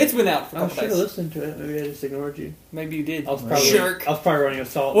 something like that. It's been out for a I couple should have days. listened to it. Maybe I just ignored you. Maybe you did. I was probably Jerk. I was probably running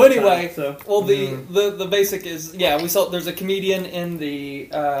assault. Well, at the anyway, time, so well, the basic is, yeah, we saw there's a comedian in the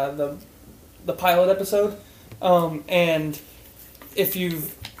pilot episode, and if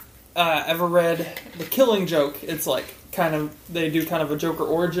you've ever read The Killing Joke, it's like they do kind of a Joker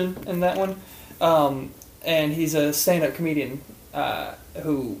origin in that one. and he's a stand-up comedian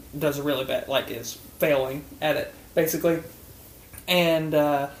who does a really bad, like, is failing at it, basically. And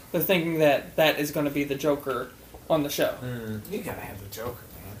they're thinking that is going to be the Joker on the show. You gotta have the Joker,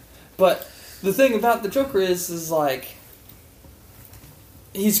 man. But the thing about the Joker is like,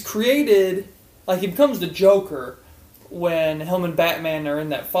 he's created, like, he becomes the Joker when him and Batman are in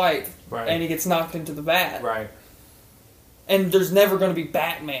that fight, Right. and he gets knocked into the vat. Right. And there's never going to be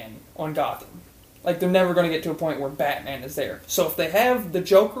Batman on Gotham. Like, they're never going to get to a point where Batman is there. So if they have the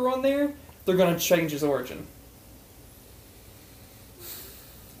Joker on there, they're going to change his origin.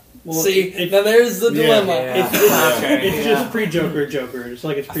 Well, See, now there's the dilemma. Yeah. It's just pre-Joker Joker. It's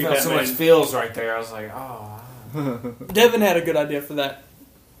like it's I felt pre-Batman. so much feels right there. I was like, oh. Devin had a good idea for that.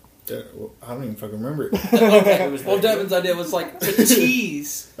 Well, I don't even fucking remember it. Okay, well, Devin's idea was like to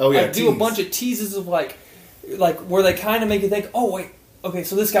tease. Oh, yeah, like, do a tease. bunch of teases of like where they kind of make you think, oh wait, okay,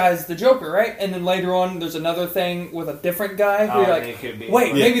 so this guy's the Joker, right? And then later on, there's another thing with a different guy. Where you're it like, could be. wait,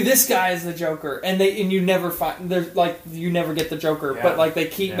 Yeah. maybe this guy is the Joker, and you never find there's like you never get the Joker, Yeah. but like they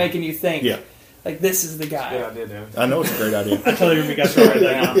keep Yeah. making you think, Yeah. like this is the guy. Yeah, I did that. I know it's a great idea. I totally remember you guys were right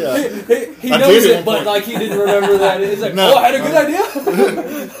now. Yeah. He I knows did it, at but one point. like he didn't remember that. He's like, No. oh, I had a good idea.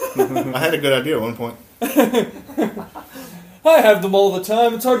 I had a good idea at one point. I have them all the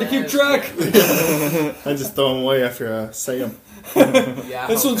time. It's hard to keep track. I just throw them away after I say them. Yeah,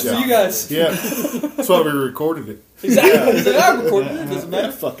 This one's for Yeah. you guys. Yeah. That's why we recorded it. Exactly. He's like, I recorded it. Doesn't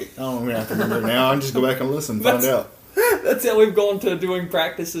matter. Fuck it. I don't even have to remember it now. I'll just go back and listen and find out. That's how we've gone to doing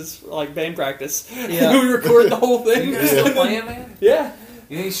practices, like band practice. Yeah. We record the whole You thing. guys still playing, man? Yeah.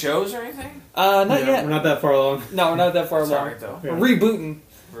 You need shows or anything? Not Yeah, yet. we're not that far along. No, we're not that far along. Sorry, though. We're rebooting.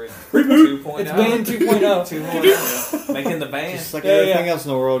 Reboot. It's band 2.0. 2.0. Making the band. Just like Yeah, everything yeah. else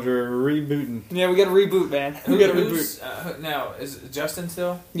in the world, you're rebooting. Yeah, we got to reboot, man. We got to reboot. Who's, now, is Justin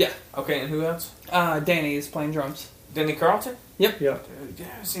still? Yeah. Okay, and who else? Danny is playing drums. Denny Carlton? Yeah. Dude, yeah, I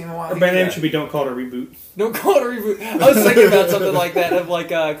haven't seen him in a while. Our band name should be Don't Call It a Reboot. Don't call it a reboot. I was thinking about something like that, of like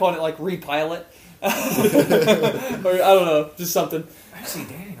calling it like repilot. Or I don't know, just something. I haven't seen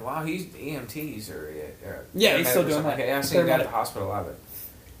Danny in a while. He's EMTs or Yeah, he's still doing that. Okay, I've seen him at Paramedic. the hospital a lot, but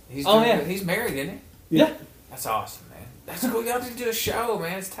he's Oh, doing yeah. good. He's married, isn't he? Yeah. That's awesome, man. That's cool. Y'all need to do a show,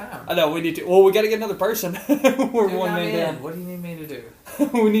 man. It's time. I know, we need to. Well, we got to get another person. We're Dude, one I'm man in. down. What do you need me to do?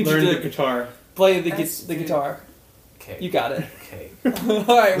 We need Learn you the to guitar. play the That's- guitar. Okay. You got it. Okay.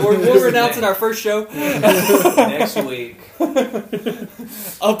 All right, we're announcing our first show Next week.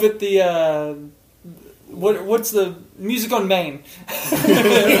 up at the what's the Music on Main?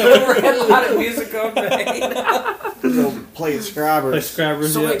 We're at a lot of music on Maine. Play Scribers. Like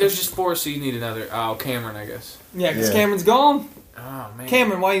Scribers. So yeah. wait, there's just four, so you need another. Oh, Cameron, I guess. Yeah, because Yeah. Cameron's gone. Oh man.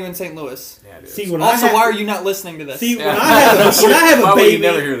 Cameron, why are you in St. Louis? Yeah, dude. See, when Also, I why have, are you not listening to this? see Yeah. when I have a Why would you baby,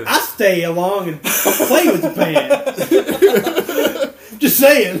 never hear this? I stay along and play with the band. Just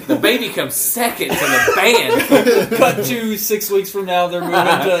saying. The baby comes second to the band. Cut to 6 weeks from now, they're moving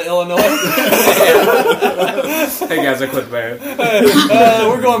to Illinois. Hey guys, I quit the band.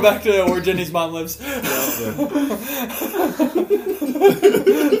 We're going back to where Jenny's mom lives.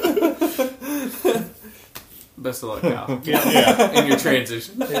 Best of luck, Kyle. Yeah. In your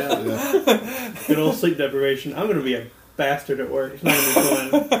transition. Yeah. Good old sleep deprivation. I'm going to be a bastard at work. It's not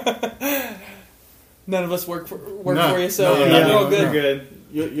going to be fun. None of us work for No. you, so No, we're all You're good.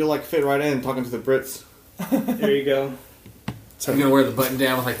 good. You'll like fit right in talking to the Brits. There you go. I'm gonna wear the button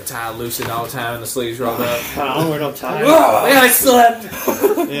down with like the tie loosened all the time and the sleeves rolled up. I don't wear no tie. Man, I slept.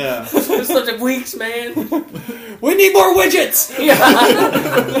 Yeah. I slept in weeks, man. We need more widgets! Yeah.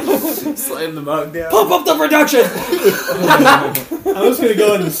 Slam the mug down. Pump up the production! I'm just going to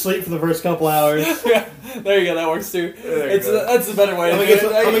go in and sleep for the first couple hours. Yeah, there you go, that works too. There you go. That's the better way to I'm do gonna it. get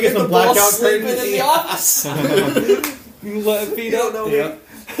some- I'm gonna You get some the boss blackout sleeping curtains. in the office. You let feet up. Yeah.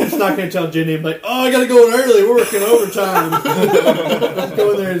 It's not going to tell Jenny, I'm like, oh, I got to go in early. We're working overtime. Let's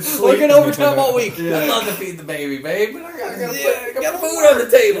go in there and sleep. Working overtime all week. I love to feed the baby, babe, but I Yeah, got food on the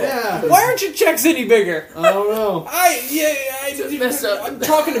table. Yeah. Why aren't your checks any bigger? I don't know. Just mess up. I'm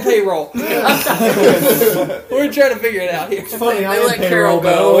talking to payroll. We're trying to figure it out here. It's funny, I They am let payroll, Carol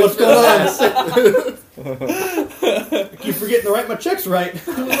but I don't know go. what's going on. I keep forgetting to write my checks right.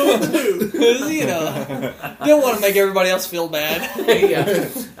 I don't know what to do. You know, don't want to make everybody else feel bad. Yeah.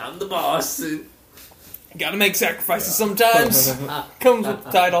 I'm the boss. Got to make sacrifices sometimes. Comes with the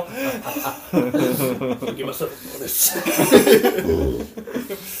title. Give myself a bonus.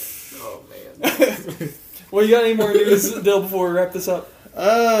 Oh man. Well, you got any more news, Dill, before we wrap this up?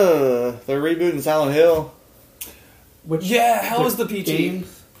 They're rebooting Silent Hill. Which Yeah, how was the PG?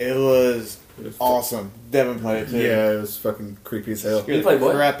 games? It was awesome. Devin played it too. Yeah, it was fucking creepy as hell. Scared You played the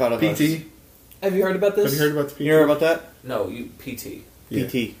what? crap out of us. PT. Have you heard about this? Have you heard about the PT? You heard about that? No, you PT. Yeah.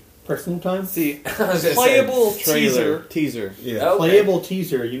 PT. Personal time? The I was gonna say, playable Trailer. teaser. Teaser. Yeah. Okay. Playable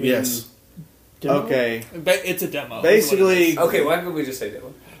teaser. You mean? Yes. Demo? Okay. It's a demo. Basically, Okay, why could we just say that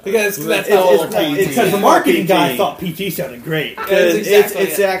one? because that's It's- how it's- Because the marketing PT. guy thought PT sounded great. That's it's exactly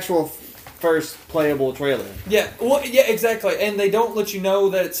it's it. the actual first playable trailer. Yeah, well, yeah, exactly. And they don't let you know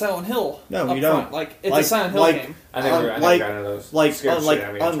that it's Silent Hill. No, up you don't. front. Like it's Like- a Silent Hill like- game. I never like- got into those. like- Scared the unlike- shit out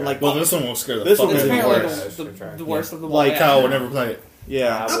of me, I tried. unlike- Well, this one will scare the This fuck one out is of you. Apparently worst. the worst of the Like yeah. Kyle would never play it.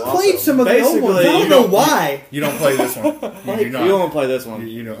 Yeah. I will I played also- some of the old ones. I Basically, don't know why. You don't play this one. You do not. You won't play this You, one.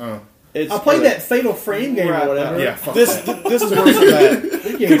 you don't. It's I played that Fatal Frame game Right, or whatever. Yeah. Fuck This that. this is worse than that.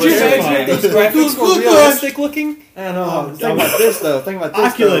 That game Could was you imagine terrifying. if those graphics were realistic looking? I don't know. Think about this though. Think about this.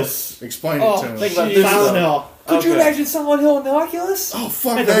 Oculus. Explain Oh, it to him. Think about Jeez. this Silent though. Hill. Could you Okay. imagine Silent Hill in the Oculus? Oh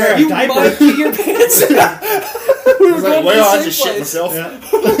fuck Had to wear that! a You diaper. might pee your pants. we I were was going like, to well, I the just same shit place. myself.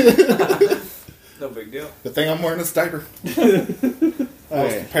 Yeah. No big deal. The thing I'm wearing is a diaper. I was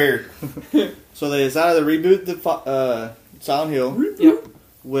Okay. prepared. So they decided to reboot the Silent Hill Yep.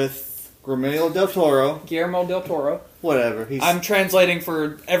 with Guillermo del Toro. Guillermo del Toro. Whatever. He's I'm translating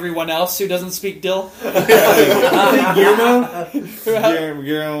for everyone else who doesn't speak Dill. Guillermo.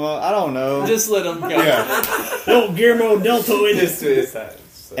 Guillermo. I don't know. Just let him go. Yeah. Oh, Guillermo del Toro. It's that.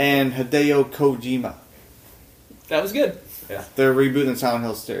 So. And Hideo Kojima. That was good. They're rebooting the Silent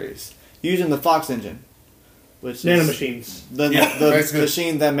Hill series using the Fox engine, which is Nanomachines. the Yeah, the basically.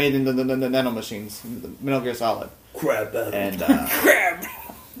 machine that made into the nanomachines, the Metal Gear Solid, Crap. and Crab.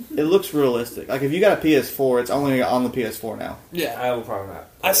 it looks realistic. Like if you got a PS4, it's only on the PS4 now. Yeah. I will probably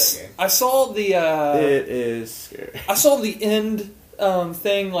not play that game. I saw the It is scary. I saw the end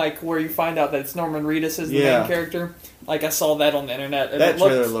thing, like where you find out that it's Norman Reedus is the Yeah. main character. Like I saw that on the internet. And That it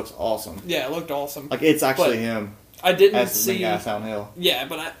looked, trailer looks awesome. yeah, it looked awesome. Like it's actually But him I didn't as the see. guy Silent Hill. Yeah,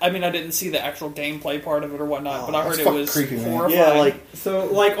 but I mean, I didn't see the actual gameplay part of it or whatnot. Oh, but I heard that's it fucking was creepy, man. horrifying. Yeah, like So,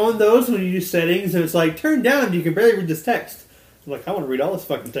 like on those, when you do settings, and it's like turn down, you can barely read this text. I'm like, I want to read all this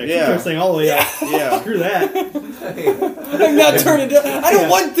fucking text. Yeah. You turn this thing all the way up. yeah. Screw that. I'm not turning down. I don't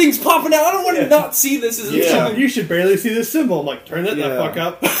want things popping out. I don't want to not see this as a Yeah. You should barely see this symbol. I'm like, turn that the Yeah. fuck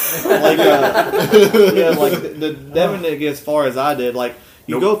up. Like yeah, like the Devin didn't get as far as I did. Like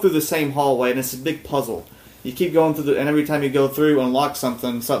you go through the same hallway and it's a big puzzle. You keep going through and every time you go through, unlock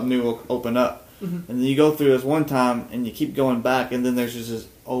something new will open up. And then you go through this one time and you keep going back, and then there's just this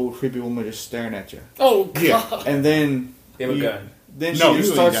old creepy woman just staring at you. Oh god. Yeah. And then You have a gun. Then No, she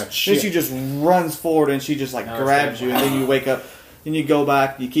just you ain't starts. got Then shit. she just runs forward and she just like No, it's grabs you, and terrifying. then you wake up. Then you go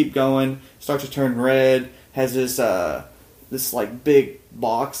back. You keep going. Starts to turn red. Has this like big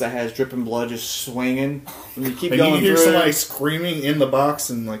box that has dripping blood just swinging. And you keep And you going can hear through. somebody screaming in the box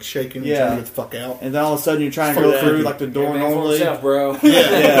and like shaking and Yeah. trying to get the fuck out. And then all of a sudden you're trying to Fuck go through that. like the door Man for normally. himself, bro. Yeah.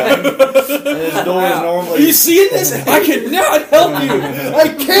 Yeah. And this door is Are normally. you seeing this? I cannot help you. I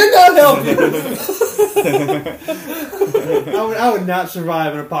cannot help you. I would not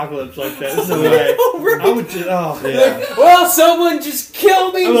survive an apocalypse like that. There's no way. I would just, Yeah. Well, someone just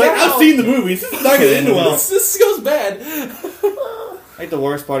killed me I'm like, now. I've seen the movies. This is not going to end well. This goes bad. I think the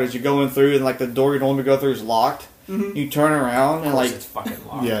worst part is you're going through and like the door you normally go through is locked. You turn around and like It's fucking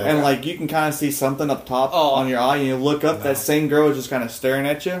locked. Yeah. and like you can kind of see something up top Oh. on your eye, and you look up. That same girl is just kind of staring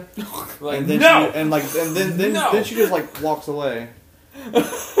at you, Like, and then no! she, and then No. then she just like walks away.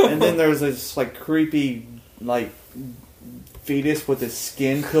 And then there's this like creepy like fetus with his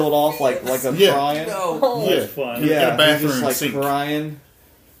skin peeled off, like a Yeah. crying. No. Yeah. That's fun. In a Yeah, bathroom he's just like sink. crying.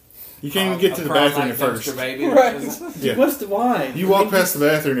 You can't even get to the bathroom at first. Baby. Right. Yeah. What's the why? You walk past the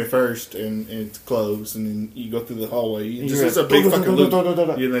bathroom at first, and it's closed, and then you go through the hallway. And Just, you're it's a like, big fucking loop.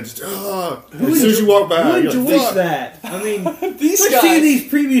 "Da-da-da-da-da-da." You then just as soon as you walk by, Who you're like, enjoys fuck. that? I mean, These I've guys. seen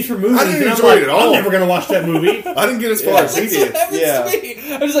these previews for movies, I didn't and I'm enjoy like, it at all. I'm never going to watch that movie. I didn't get as far Yeah. as he That's what did. happens Yeah. to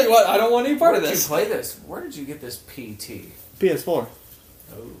me. I'm just like, what? I don't want any part Where of did you this. play this? Where did you get this PT? PS4.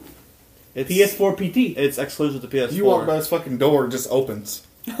 Oh. It's PS4 PT. It's exclusive to PS4. You walk by this fucking door, it just opens,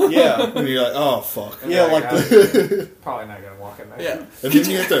 Yeah. and you're like, oh fuck. Yeah, like I'm the, probably not gonna walk in there. Yeah. And then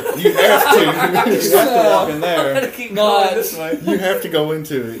you have to you have to walk in there. Keep Not- going this way. you have to go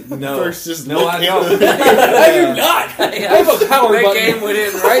into it. No. First, just No, look I in don't. the- I do not. I have a power That button. game went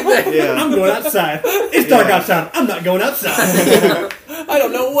in right there. Yeah. I'm going outside. It's dark outside. I'm not going outside. I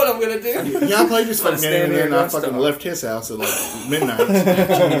don't know what I'm gonna do. Yeah, I played this Wanna fucking game, stand and here then and I don't fucking stop. left his house at like midnight.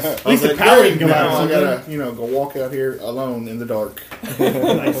 At least the power can go out or I something. gotta, go walk out here alone in the dark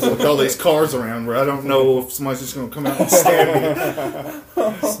with all these cars around where I don't know if somebody's just gonna come out and stab me.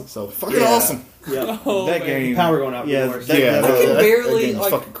 So fucking Yeah. awesome. Yeah. Oh, That man. game. Power going out. Yeah, Worse. that- Yeah, that- that barely, game's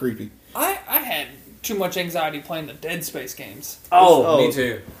like- fucking creepy. I had too much anxiety playing the Dead Space games. Oh, Oh. me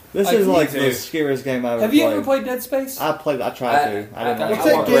too. This Like, is me like too. the scariest game I've ever Have played. you ever played Dead Space? I tried to. I didn't I- like What's it.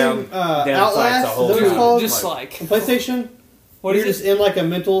 that game? Dead Outlast? Sight the Is whole that what it's time. called? Just like On PlayStation? what You're is just it? in like a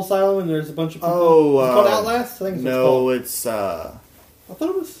mental asylum and there's a bunch of people. Oh, It's called Outlast? I think it's what No, it's it's called. I thought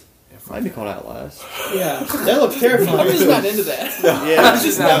it was. might be called Outlast. Yeah, that looks I'm terrifying. just not into that. Yeah, It's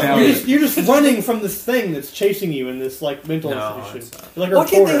just not how it You're just running from this thing that's chasing you in this like mental No, institution. it's not. You're like a Why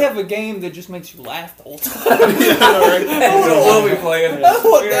can't they reporter. have a game that just makes you laugh the whole time? That's what we'll be playing. I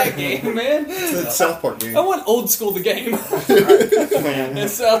want that game, man. It's a South Park game. I want old school the game. And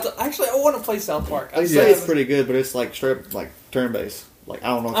actually, I want to play South Park. They say it's pretty good, but it's like straight up, like turn based. Like I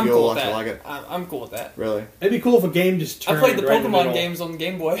don't know if I'm you'll cool with actually that. like it. I'm cool with that. Really? It'd be cool if a game just I turned played the right in Pokemon middle. games on the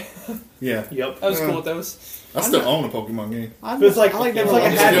Game Boy. Yeah. Yep. I was cool with those. I still own a Pokemon game. But it's like, I like it's like a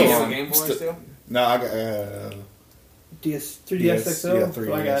them happy still. one. Game Boy Still- still? No, I got 3DS XL. Yeah, That's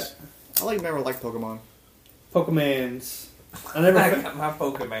what I got 3DS. I like never liked Pokemon. Pokemans. I I never got my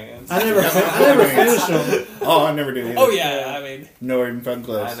Pokemans. I never finished them. Oh, I never did either. Oh yeah, I mean, No, even fucking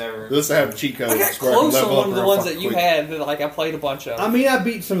close. I never- This I have cheat codes. I got where I can close on level one up of the real ones fucking that you quick. had. That, like I played a bunch of. I mean, I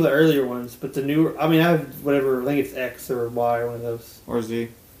beat some of the earlier ones, but the newer. I mean, I have whatever. I think it's X or Y, one of those, Or Z.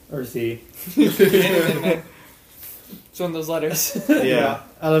 or Z. It's one of those letters. Yeah.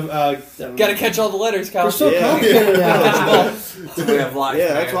 I love. Gotta catch all the letters, Kyle. They're so Yeah. complicated now. We have life,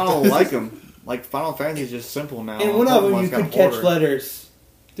 Yeah, that's man. why I don't like them. Like Final Fantasy is just simple now. In one of them, Pokemon's you got could catch harder. letters.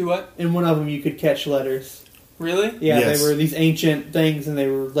 Do what? In one of them, you could catch letters. Really? Yeah, Yes. they were these ancient things, and they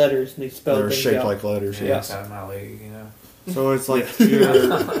were letters, and they spelled They're things shaped out. like letters. Yeah, Yeah. it's out of my league, you know. So it's like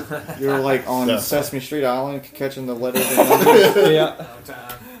you're like on Yeah. Sesame Street Island catching the letters and numbers. Yeah. All the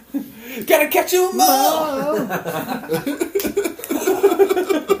time. Gotta catch 'em all.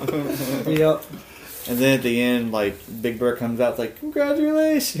 Yep. And then at the end, like Big Bird comes out, it's like,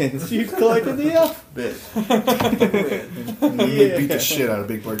 "Congratulations, you collected the alphabet." And you beat the shit out of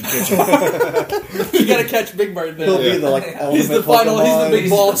Big Bird. You catch him. You gotta catch Big Bird He'll then. be the like ultimate He's the final. He's the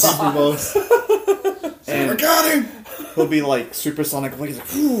big Pokemon, boss. I and got him. he'll be like supersonic. Like, he's like,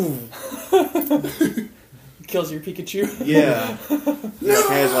 "Whew." Kills your Pikachu. Yeah, he like,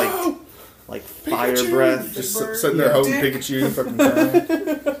 has like fire Pikachu! breath, Just sitting there holding Pikachu, fucking crying.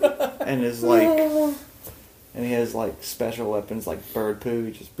 and is like, and he has like special weapons like bird poo.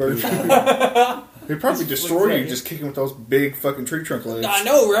 He just Bird poos. He'd probably destroy you just kicking with those big fucking tree trunk legs. I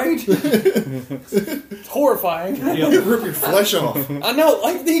know, right? It's horrifying. He'd rip your flesh off. I know.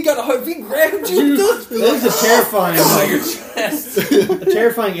 Like he got a if he grabbed you. That is a terrifying, Like, a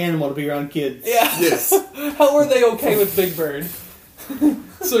terrifying animal to be around kids. yeah. Yes. How were they okay with Big Bird?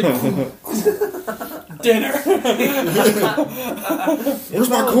 It's like dinner. Where's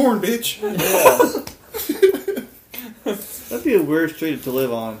my corn, bitch? That'd be a weird street to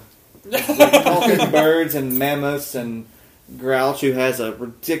live on. Talking birds and mammoths and Grouch, who has a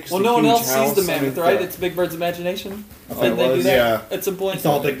ridiculously Well, no one huge else sees house. the mammoth, right? Yeah. It's Big Bird's imagination. Oh, Didn't they do was? that Yeah. at some point? It's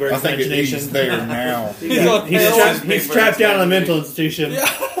all Big Bird's I think imagination. he's there now. He's on He's heroin. trapped, he's trapped down in a mental institution.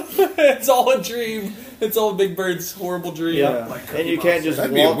 It's all a dream. It's all Big Bird's horrible dream. Yeah. Like And you can't just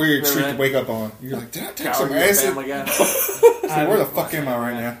That'd be a walk. weird street to wake up on. You're like, did I take Coward, some you're a acid? Family Guy. So where the fuck am I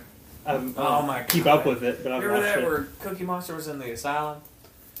right now? Oh my Keep God. up with it, but I've Remember watched that it. where Cookie Monster was in the asylum?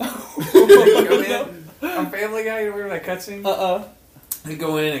 Go in on Family Guy. You remember that cutscene? They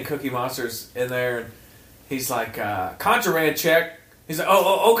go in and Cookie Monster's in there, and he's like, contraband check. He's like,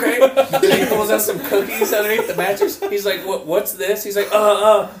 oh, okay. And he pulls out some cookies underneath the mattress. He's like, what's this? He's like,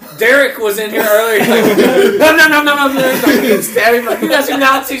 Derek was in here earlier. He's like, no. He's like, stab him. Like, you guys are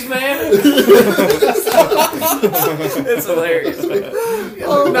Nazis, man. It's hilarious.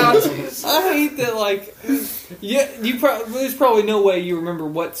 Nazis. I hate that. Like, yeah, there's probably no way you remember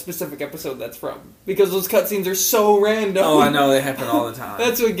what specific episode that's from because those cutscenes are so random. Oh, I know. They happen all the time.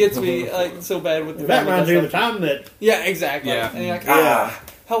 That's what gets me like so bad with the That Family reminds Guy me of the stuff. time that Yeah, exactly. Yeah. And you're like, Yeah.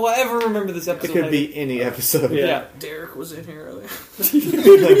 how will I ever remember this It episode? could be any episode. Yeah. Derek was in here earlier.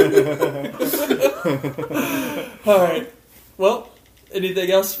 All right. Well,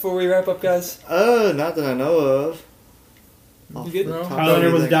 anything else before we wrap up, guys? Not that I know of. You good? No.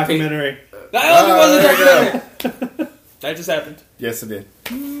 Highlander was a documentary. That only was a there you go. documentary. That just happened. Yes, it did.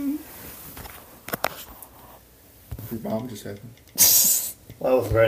 Your mom just happened. That was very